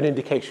give an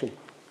indication.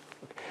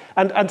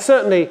 And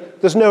certainly,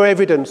 there's no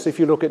evidence, if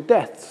you look at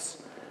deaths,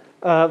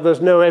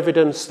 there's no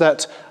evidence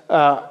that,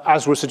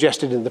 as was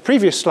suggested in the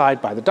previous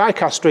slide by the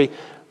dicastery,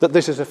 that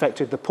this has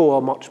affected the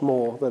poor much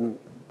more than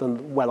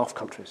well-off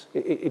countries.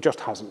 It just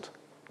hasn't.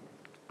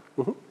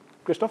 Mm-hmm.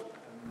 Christoph?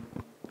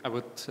 I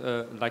would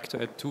like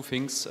to add two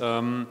things.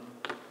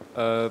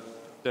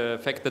 The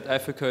fact that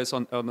Africa is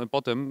on the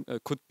bottom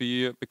could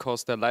be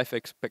because their life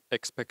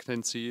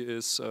expectancy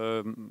is,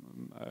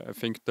 I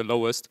think, the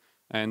lowest,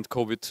 and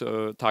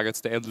COVID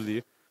targets the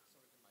elderly.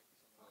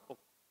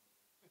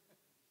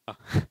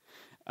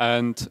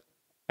 And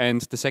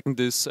the second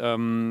is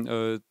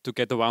to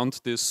get around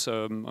this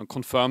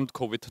confirmed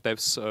COVID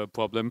deaths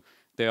problem.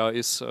 There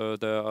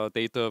are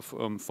data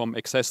from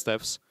excess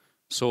deaths.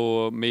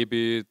 So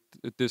maybe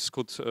this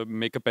could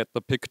make a better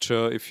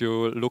picture if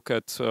you look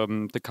at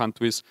the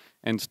countries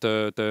and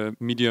the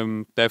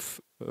medium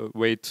death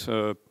rate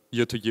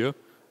year to year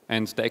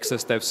and the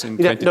excess deaths in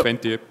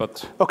 2020. No.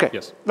 But okay,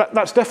 yes,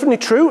 that's definitely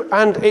true,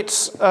 and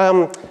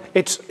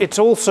it's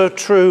also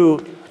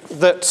true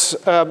that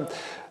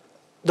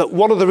that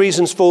one of the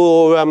reasons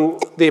for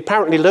the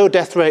apparently low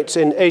death rates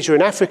in Asia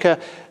and Africa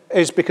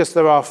is because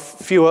there are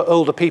fewer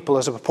older people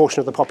as a proportion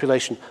of the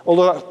population.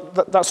 Although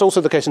that's also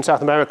the case in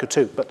South America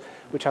too, but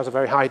which has a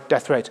very high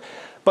death rate.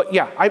 But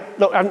yeah,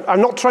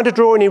 I'm not trying to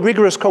draw any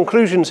rigorous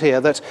conclusions here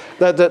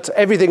that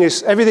everything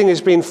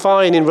has been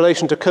fine in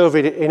relation to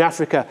COVID in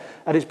Africa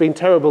and it's been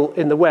terrible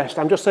in the West.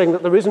 I'm just saying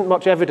that there isn't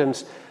much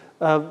evidence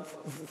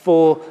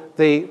for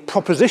the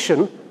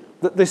proposition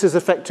that this has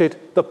affected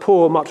the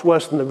poor much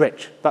worse than the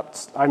rich.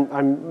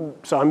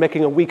 So I'm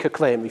making a weaker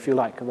claim, if you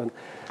like. And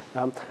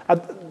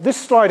this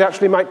slide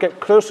actually might get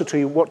closer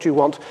to what you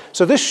want.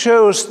 So this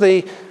shows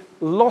the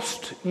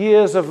lost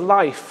years of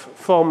life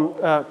from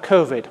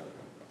COVID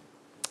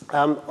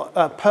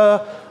per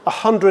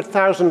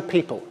 100,000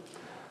 people.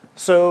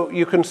 So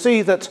you can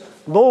see that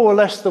more or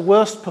less the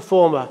worst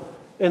performer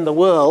in the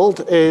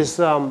world is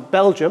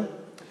Belgium,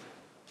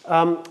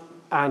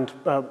 and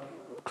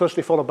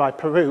closely followed by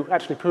Peru.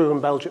 Actually, Peru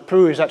and Belgium.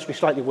 Peru is actually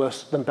slightly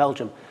worse than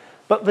Belgium.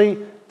 But the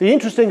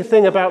interesting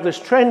thing about this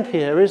trend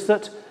here is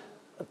that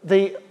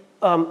the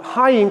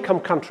high-income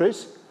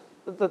countries,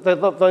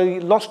 the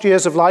lost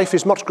years of life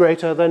is much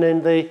greater than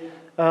in the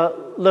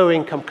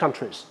low-income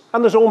countries.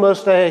 And there's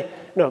almost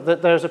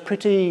there's a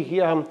pretty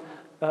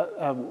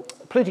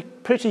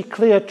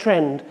clear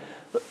trend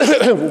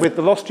with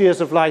the lost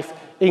years of life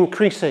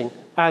increasing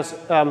as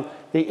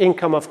the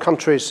income of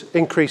countries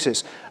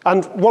increases.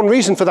 And one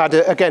reason for that,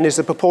 again, is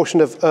the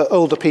proportion of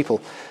older people.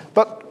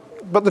 But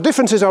the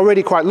differences are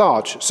really quite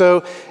large.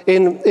 So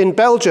in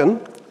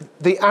Belgium,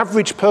 the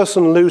average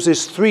person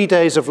loses 3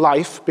 days of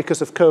life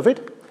because of COVID.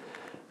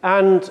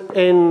 And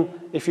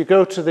if you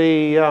go to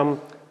the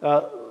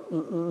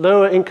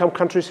lower income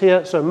countries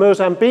here, so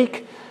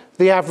Mozambique,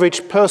 the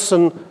average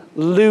person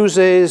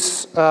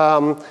loses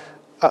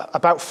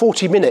about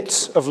 40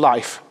 minutes of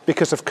life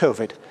because of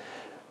COVID.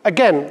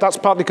 Again, that's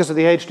partly because of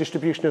the age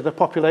distribution of the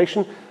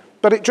population,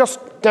 but it just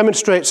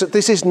demonstrates that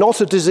this is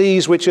not a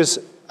disease which has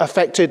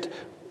affected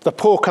the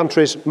poor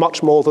countries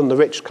much more than the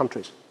rich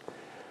countries.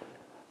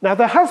 Now,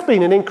 there has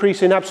been an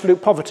increase in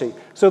absolute poverty.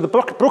 So the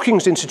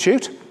Brookings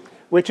Institute,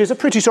 which is a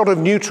pretty sort of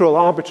neutral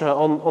arbiter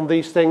on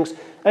these things,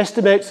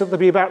 estimates that there'll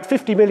be about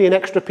 50 million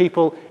extra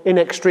people in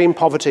extreme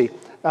poverty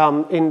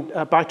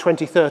by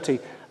 2030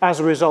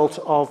 as a result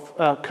of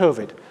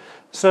COVID.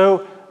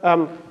 So,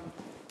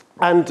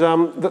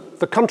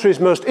 the countries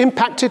most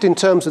impacted in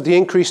terms of the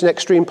increase in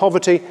extreme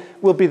poverty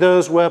will be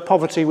those where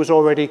poverty was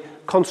already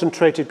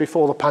concentrated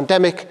before the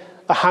pandemic,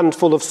 a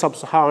handful of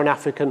sub-Saharan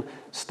African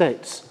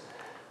states.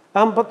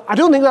 But I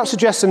don't think that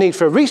suggests the need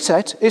for a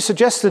reset. It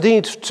suggests the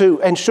need to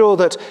ensure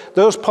that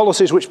those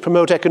policies which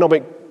promote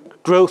economic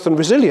growth and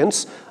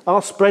resilience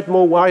are spread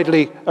more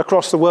widely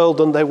across the world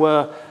than they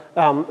were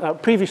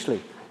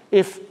previously.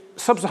 If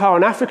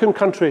sub-Saharan African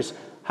countries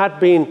had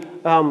been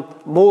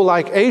more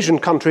like Asian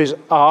countries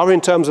are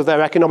in terms of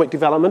their economic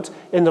development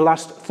in the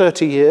last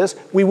 30 years,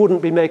 we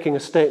wouldn't be making a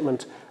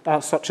statement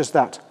such as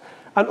that.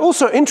 And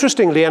also,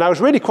 interestingly, and I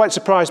was really quite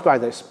surprised by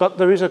this, but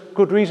there is a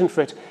good reason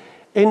for it,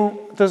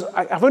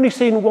 I've only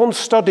seen one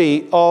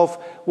study of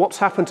what's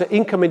happened to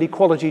income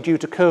inequality due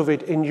to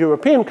COVID in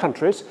European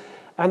countries,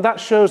 and that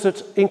shows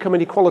that income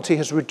inequality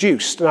has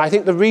reduced. And I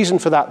think the reason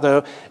for that,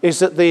 though, is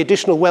that the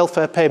additional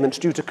welfare payments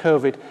due to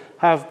COVID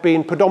have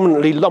been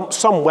predominantly lump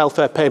sum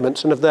welfare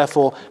payments and have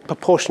therefore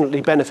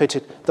proportionately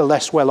benefited the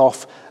less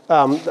well-off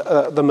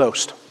the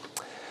most.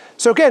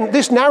 So again,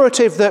 this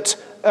narrative that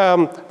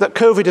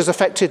COVID has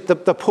affected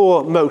the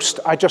poor most,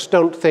 I just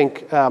don't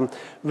think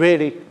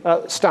really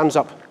stands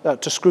up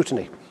to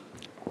scrutiny.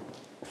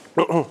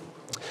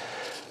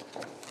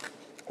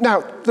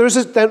 Now, there was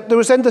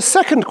then the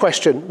second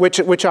question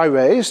which I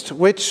raised,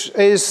 which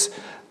is,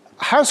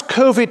 has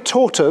COVID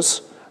taught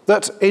us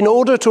that in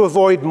order to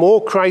avoid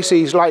more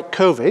crises like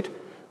COVID,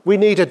 we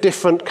need a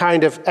different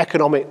kind of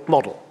economic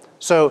model?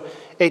 So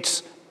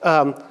it's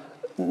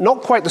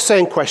not quite the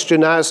same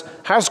question as,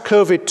 has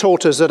COVID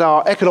taught us that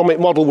our economic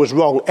model was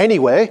wrong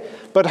anyway,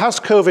 but has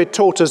COVID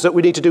taught us that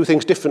we need to do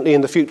things differently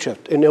in the future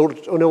in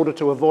order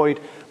to avoid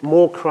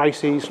more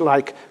crises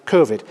like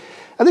COVID?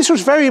 And this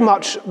was very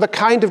much the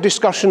kind of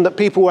discussion that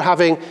people were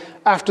having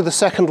after the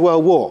Second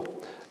World War.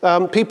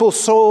 People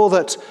saw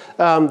that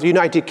the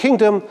United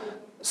Kingdom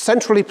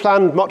centrally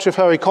planned much of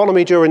her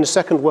economy during the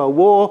Second World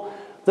War,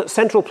 that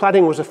central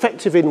planning was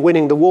effective in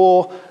winning the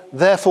war,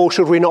 therefore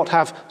should we not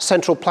have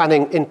central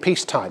planning in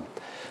peacetime?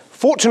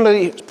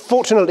 Fortunately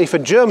for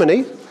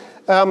Germany,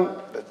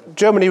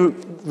 Germany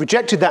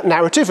rejected that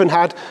narrative and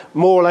had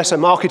more or less a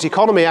market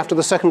economy after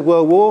the Second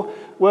World War,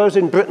 whereas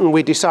in Britain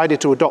we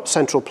decided to adopt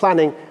central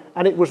planning,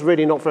 and it was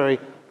really not very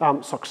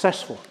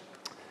successful.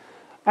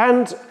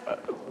 And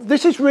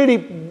this is really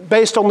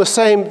based on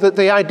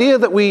the idea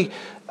that we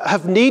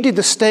have needed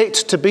the state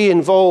to be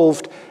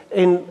involved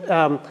in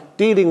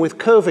dealing with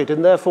COVID,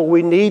 and therefore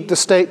we need the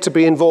state to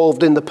be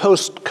involved in the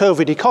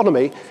post-COVID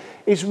economy,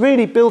 is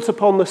really built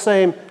upon the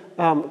same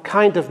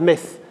kind of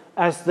myth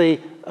as the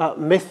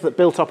myth that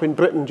built up in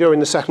Britain during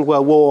the Second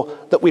World War,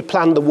 that we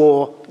planned the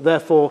war,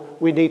 therefore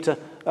we need to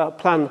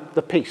plan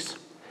the peace.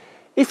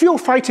 If you're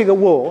fighting a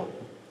war,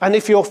 and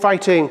if you're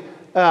fighting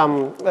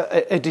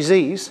a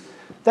disease,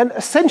 then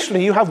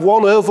essentially you have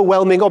one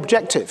overwhelming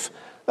objective.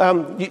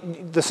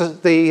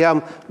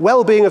 The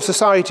well-being of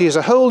society as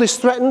a whole is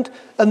threatened,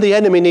 and the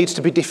enemy needs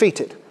to be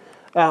defeated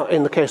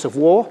in the case of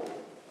war.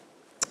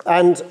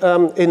 And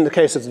in the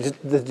case of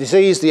the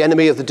disease, the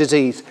enemy of the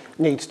disease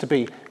needs to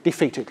be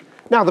defeated.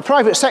 Now, the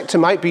private sector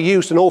might be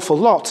used an awful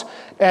lot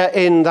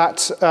in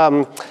that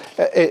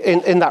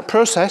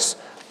process,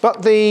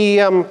 but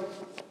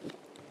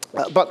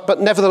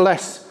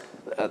nevertheless,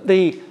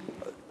 the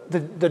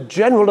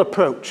general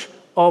approach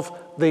of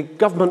the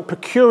government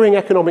procuring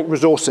economic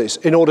resources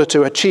in order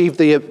to achieve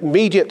the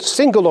immediate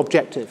single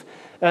objective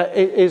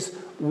is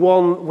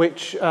one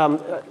which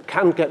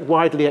can get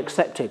widely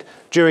accepted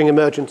during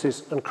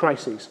emergencies and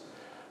crises.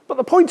 But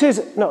the point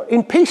is, no,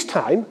 in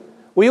peacetime,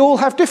 we all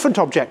have different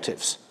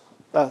objectives.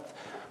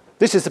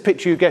 This is the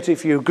picture you get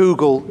if you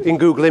Google, in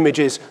Google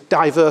Images,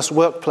 diverse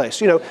workplace.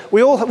 You know,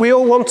 we all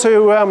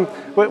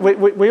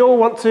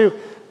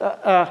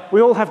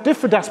have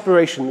different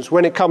aspirations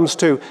when it comes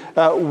to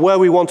where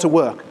we want to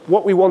work,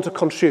 what we want to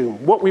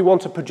consume, what we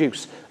want to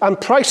produce. And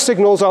price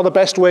signals are the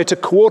best way to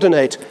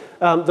coordinate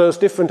those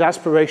different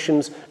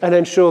aspirations and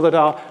ensure that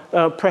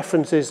our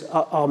preferences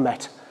are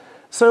met.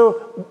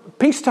 So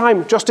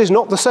peacetime just is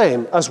not the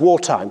same as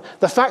wartime.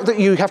 The fact that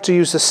you have to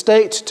use the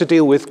state to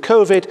deal with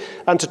COVID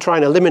and to try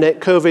and eliminate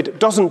COVID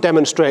doesn't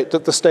demonstrate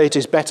that the state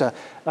is better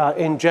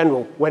in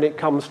general when it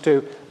comes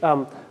to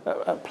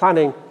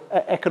planning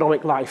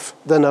economic life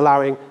than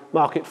allowing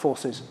market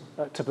forces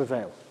to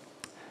prevail.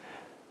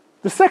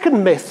 The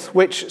second myth,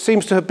 which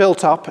seems to have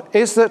built up,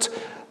 is that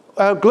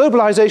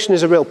globalization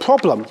is a real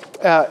problem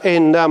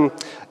and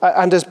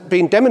has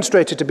been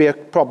demonstrated to be a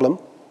problem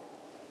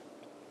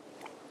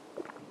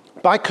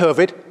by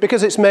COVID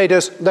because it's made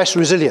us less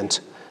resilient.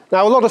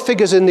 Now, a lot of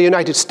figures in the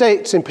United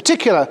States in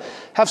particular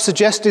have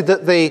suggested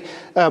that the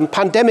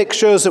pandemic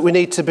shows that we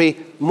need to be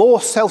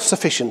more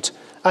self-sufficient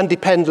and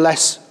depend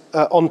less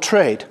on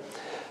trade.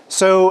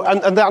 So,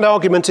 and that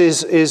argument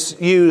is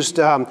used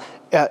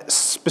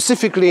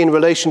specifically in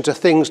relation to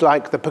things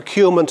like the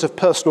procurement of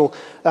personal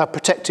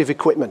protective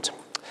equipment.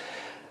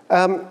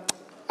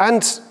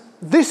 And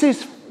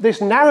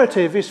this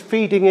narrative is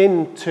feeding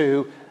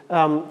into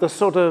the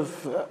sort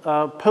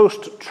of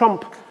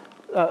post-Trump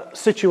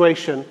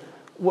situation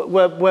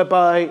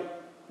whereby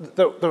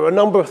there are a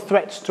number of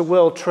threats to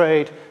world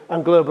trade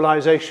and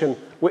globalization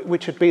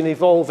which had been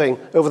evolving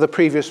over the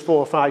previous 4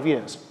 or 5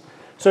 years.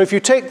 So if you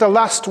take the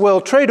last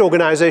World Trade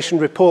Organization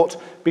report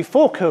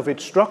before COVID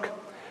struck,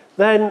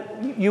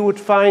 then you would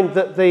find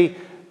that the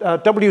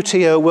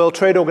WTO, World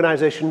Trade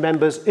Organization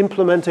members,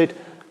 implemented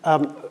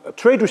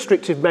trade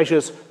restrictive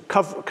measures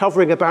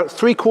covering about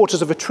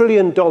 $750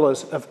 billion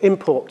of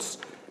imports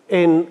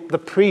in the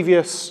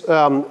previous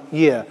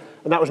year.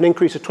 And that was an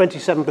increase of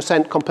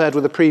 27% compared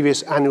with the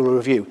previous annual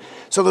review.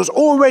 So there was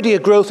already a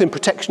growth in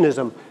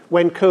protectionism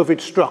when COVID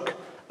struck.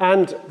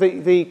 And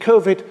the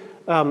COVID,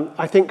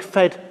 I think,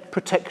 fed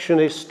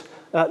protectionist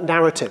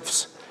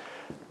narratives.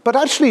 But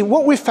actually,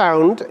 what we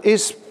found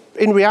is,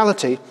 in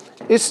reality,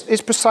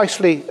 is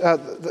precisely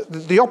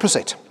the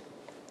opposite.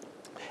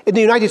 In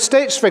the United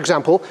States, for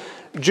example,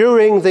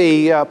 during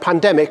the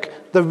pandemic,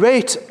 the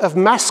rate of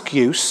mask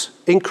use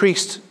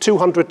increased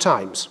 200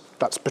 times.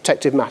 That's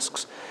protective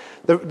masks.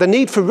 The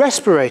need for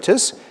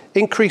respirators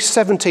increased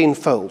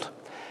 17-fold.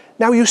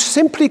 Now, you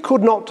simply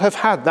could not have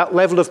had that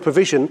level of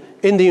provision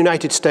in the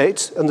United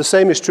States, and the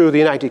same is true of the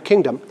United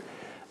Kingdom,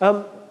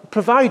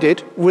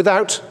 provided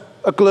without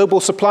a global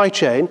supply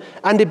chain,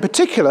 and in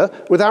particular,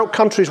 without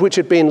countries which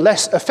had been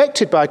less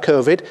affected by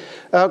COVID,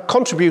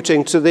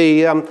 contributing to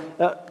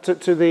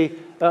the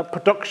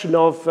production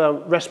of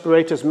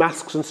respirators,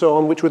 masks, and so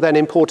on, which were then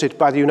imported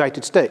by the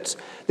United States.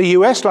 The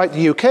US, like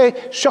the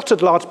UK,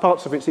 shuttered large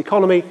parts of its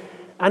economy,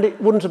 and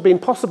it wouldn't have been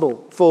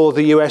possible for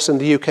the US and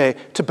the UK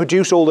to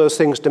produce all those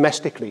things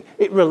domestically.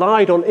 It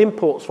relied on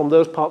imports from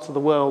those parts of the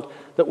world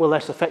that were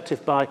less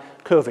affected by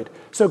COVID.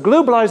 So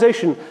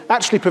globalization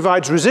actually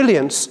provides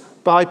resilience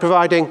by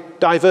providing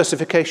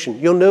diversification.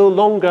 You're no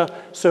longer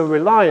so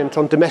reliant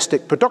on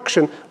domestic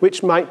production,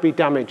 which might be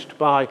damaged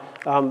by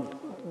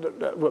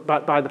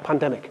the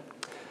pandemic.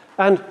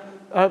 And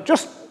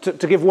just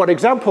to give one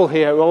example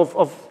here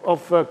of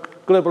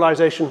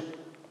globalization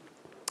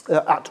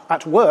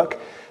at work,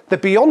 the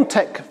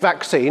BioNTech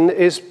vaccine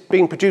is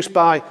being produced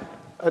by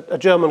a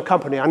German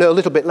company. I know a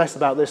little bit less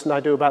about this than I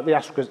do about the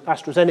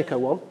AstraZeneca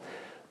one.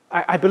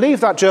 I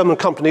believe that German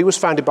company was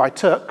founded by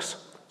Turks.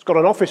 It's got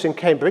an office in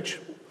Cambridge,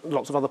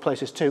 lots of other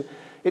places too.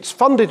 It's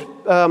funded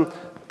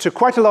to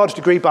quite a large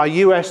degree by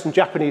US and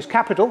Japanese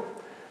capital.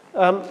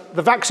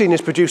 The vaccine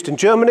is produced in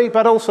Germany,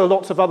 but also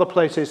lots of other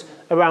places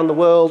around the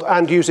world,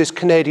 and uses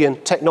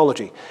Canadian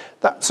technology.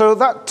 So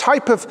that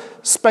type of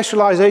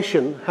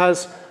specialization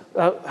has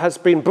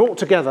been brought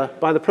together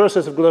by the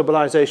process of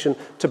globalization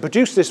to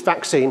produce this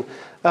vaccine,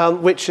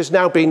 which has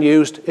now been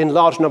used in a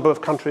large number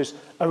of countries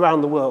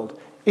around the world.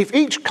 If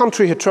each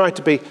country had tried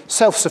to be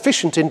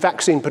self-sufficient in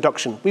vaccine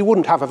production, we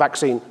wouldn't have a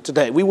vaccine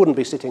today. We wouldn't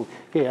be sitting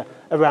here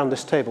around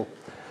this table.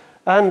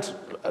 And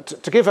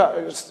to give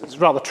a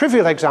rather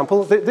trivial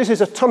example, this is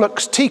a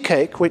Tunnocks tea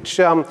cake, which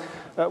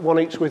one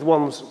eats with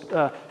one's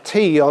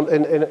tea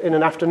in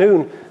an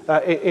afternoon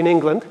in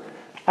England.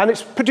 And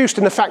it's produced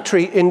in a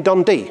factory in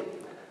Dundee.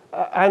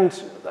 And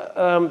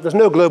there's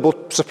no global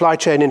supply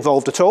chain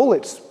involved at all.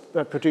 It's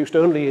produced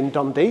only in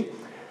Dundee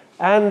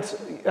and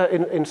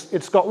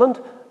in Scotland.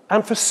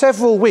 And for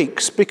several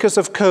weeks, because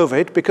of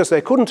COVID, because they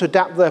couldn't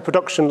adapt their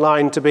production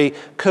line to be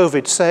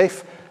COVID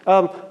safe,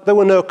 there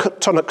were no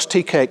Tunnocks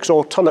tea cakes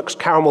or Tunnocks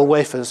caramel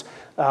wafers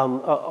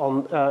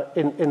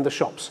in the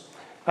shops.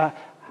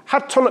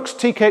 Had Tunnocks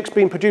tea cakes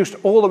been produced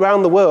all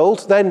around the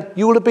world, then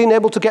you would have been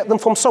able to get them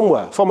from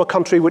somewhere, from a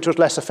country which was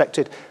less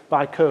affected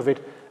by COVID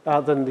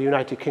than the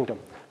United Kingdom.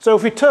 So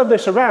if we turn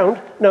this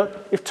around,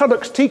 if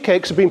Tunnocks tea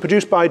cakes had been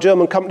produced by a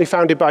German company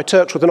founded by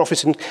Turks with an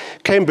office in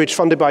Cambridge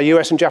funded by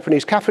US and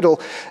Japanese capital,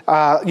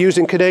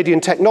 using Canadian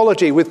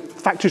technology with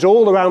factories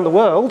all around the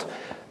world,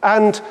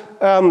 and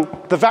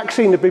the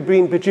vaccine had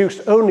been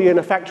produced only in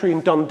a factory in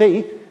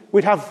Dundee,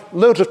 we'd have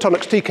loads of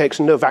Tunnocks tea cakes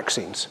and no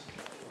vaccines.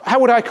 How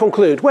would I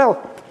conclude? Well,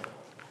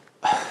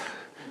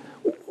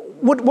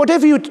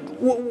 whatever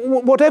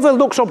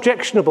looks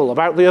objectionable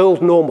about the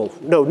old normal,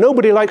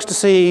 nobody likes to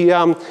see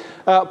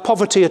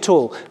poverty at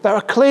all. There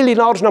are clearly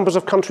large numbers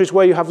of countries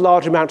where you have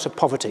large amounts of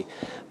poverty.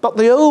 But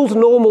the old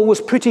normal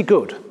was pretty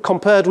good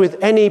compared with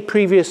any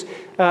previous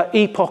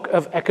epoch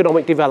of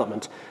economic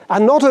development.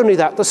 And not only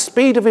that, the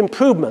speed of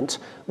improvement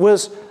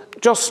was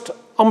just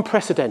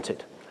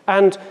unprecedented.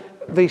 And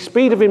the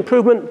speed of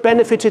improvement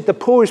benefited the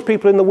poorest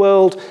people in the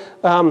world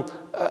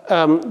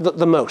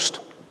the most.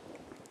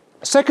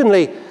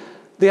 Secondly,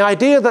 the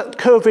idea that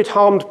COVID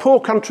harmed poor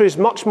countries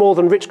much more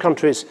than rich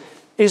countries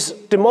is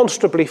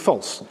demonstrably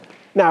false.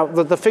 Now,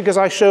 the figures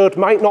I showed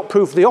might not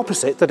prove the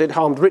opposite, that it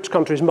harmed rich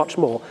countries much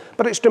more,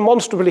 but it's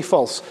demonstrably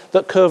false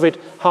that COVID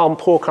harmed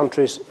poor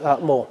countries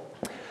more.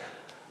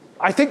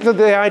 I think that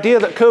the idea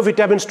that COVID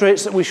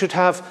demonstrates that we should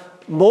have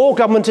more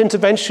government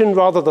intervention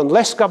rather than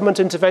less government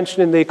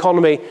intervention in the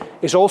economy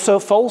is also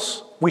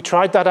false. We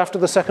tried that after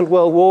the Second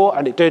World War,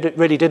 and it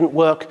really didn't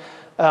work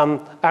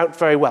out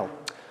very well.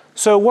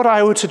 So what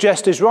I would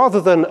suggest is,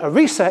 rather than a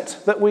reset,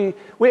 that we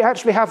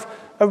actually have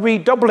a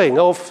redoubling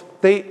of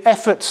the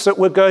efforts that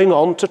were going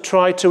on to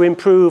try to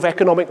improve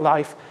economic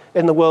life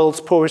in the world's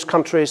poorest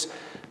countries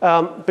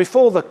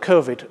before the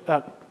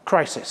COVID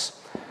crisis.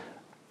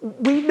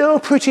 We know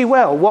pretty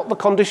well what the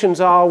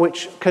conditions are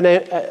which can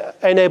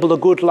enable a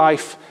good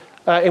life,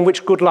 in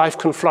which good life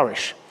can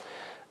flourish,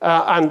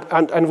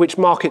 and which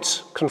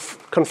markets can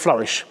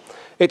flourish.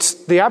 It's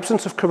the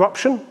absence of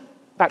corruption.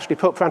 Actually,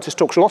 Pope Francis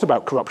talks a lot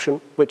about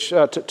corruption, which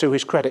to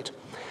his credit.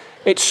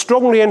 It's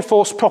strongly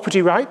enforced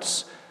property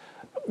rights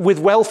with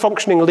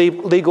well-functioning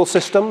legal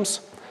systems.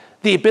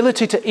 the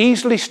ability to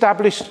easily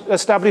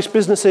establish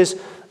businesses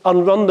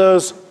and run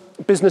those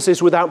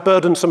businesses without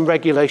burdensome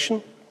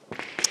regulation.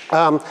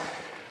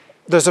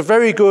 There's a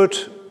very good,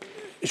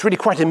 it's really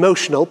quite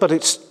emotional, but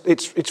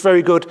it's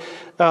very good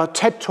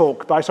TED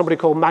talk by somebody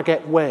called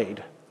Magette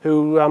Wade,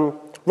 who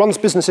runs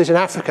businesses in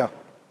Africa.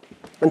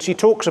 And she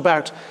talks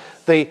about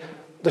the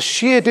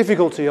sheer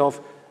difficulty of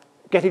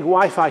getting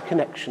Wi-Fi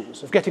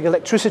connections, of getting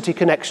electricity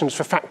connections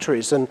for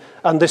factories and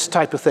this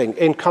type of thing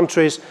in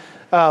countries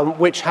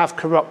which have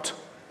corrupt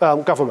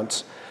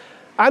governments.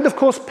 And of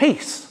course,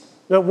 peace.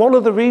 Now, one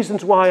of the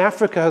reasons why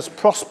Africa has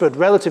prospered,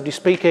 relatively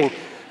speaking,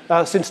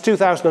 since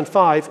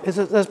 2005 is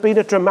that there's been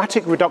a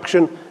dramatic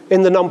reduction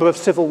in the number of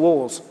civil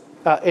wars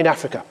in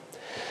Africa.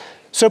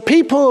 So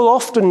people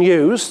often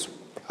use,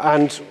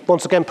 and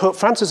once again Pope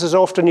Francis has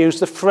often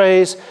used the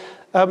phrase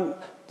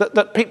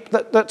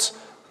that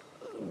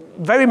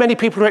very many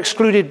people are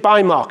excluded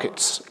by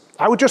markets.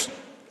 I would just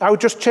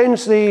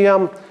change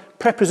the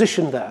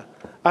preposition there.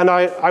 And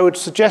I would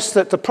suggest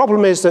that the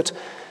problem is that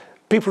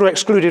people are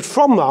excluded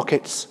from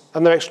markets,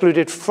 and they're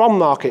excluded from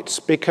markets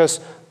because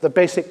the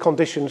basic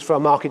conditions for a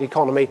market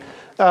economy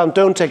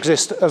don't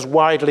exist as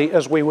widely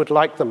as we would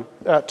like them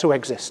to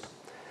exist.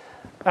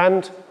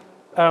 And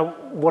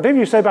whatever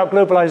you say about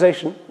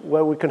globalization,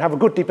 where we can have a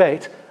good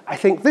debate, I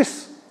think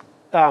this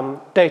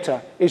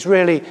data is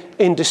really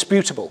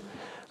indisputable.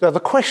 Now, the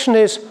question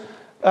is,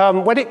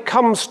 when it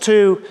comes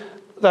to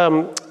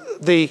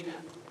the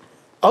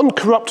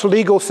uncorrupt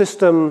legal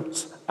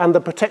systems and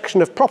the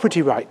protection of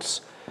property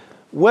rights,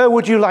 where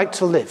would you like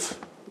to live?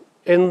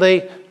 In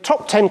the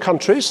top 10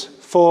 countries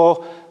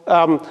for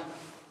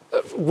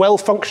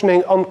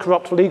well-functioning,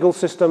 uncorrupt legal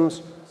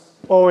systems,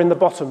 or in the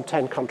bottom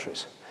 10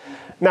 countries?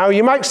 Now,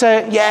 you might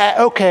say, yeah,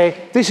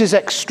 okay, this is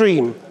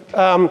extreme.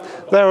 There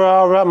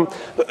are,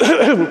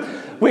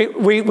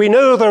 we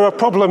know there are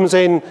problems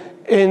in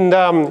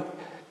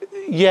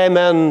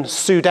Yemen,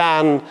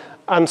 Sudan,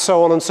 and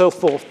so on and so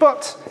forth.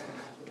 But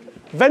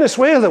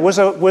Venezuela was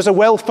a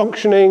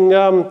well-functioning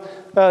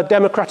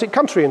democratic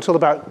country until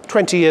about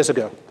 20 years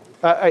ago.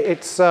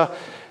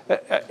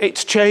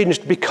 It's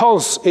changed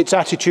because its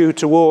attitude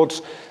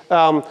towards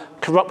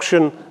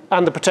corruption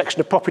and the protection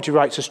of property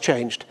rights has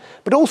changed.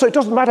 But also, it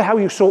doesn't matter how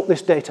you sort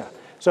this data.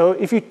 So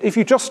if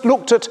you just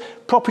looked at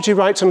property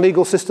rights and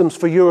legal systems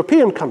for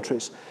European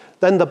countries,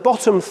 then the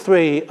bottom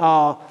three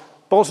are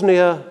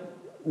Bosnia,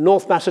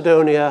 North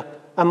Macedonia,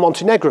 and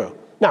Montenegro.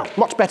 Now,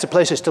 much better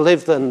places to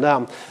live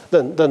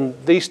than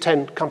these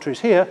 10 countries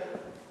here,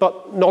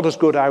 but not as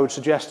good, I would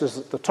suggest,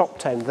 as the top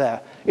 10 there.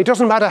 It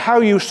doesn't matter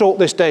how you sort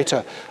this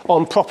data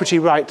on property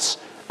rights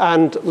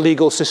and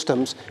legal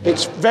systems.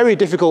 It's very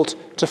difficult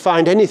to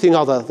find anything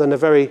other than a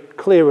very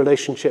clear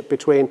relationship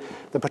between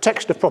the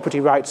protection of property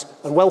rights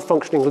and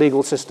well-functioning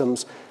legal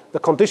systems, the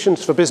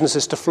conditions for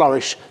businesses to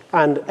flourish,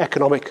 and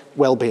economic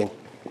well-being.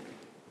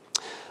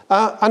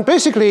 And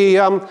basically,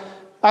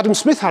 Adam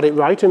Smith had it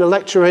right in a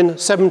lecture in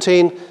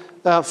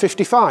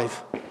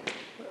 1755.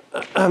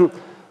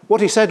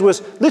 What he said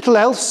was, little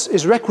else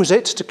is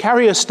requisite to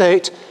carry a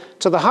state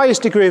to the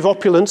highest degree of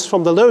opulence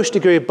from the lowest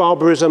degree of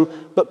barbarism,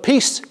 but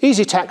peace,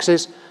 easy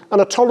taxes, and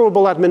a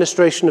tolerable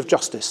administration of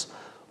justice,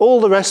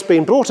 all the rest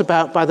being brought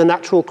about by the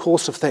natural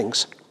course of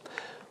things.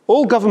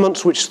 All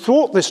governments which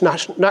thwart this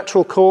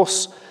natural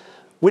course,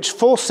 which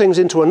force things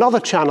into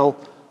another channel,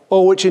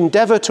 or which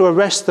endeavour to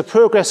arrest the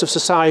progress of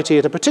society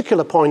at a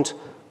particular point,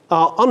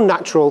 are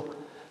unnatural,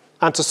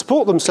 and to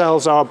support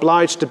themselves are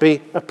obliged to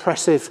be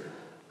oppressive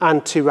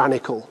and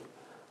tyrannical.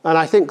 And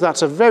I think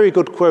that's a very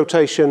good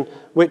quotation,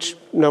 which,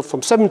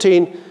 from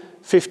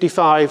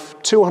 1755,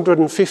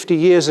 250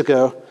 years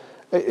ago,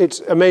 it's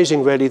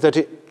amazing, really, that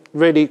it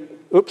really,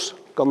 oops,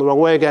 gone the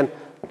wrong way again.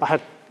 I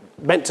had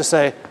meant to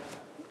say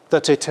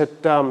that it had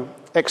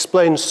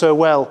explained so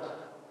well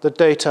the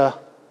data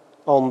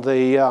on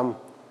the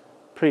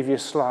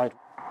previous slide.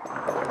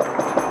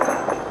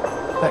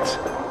 Thanks.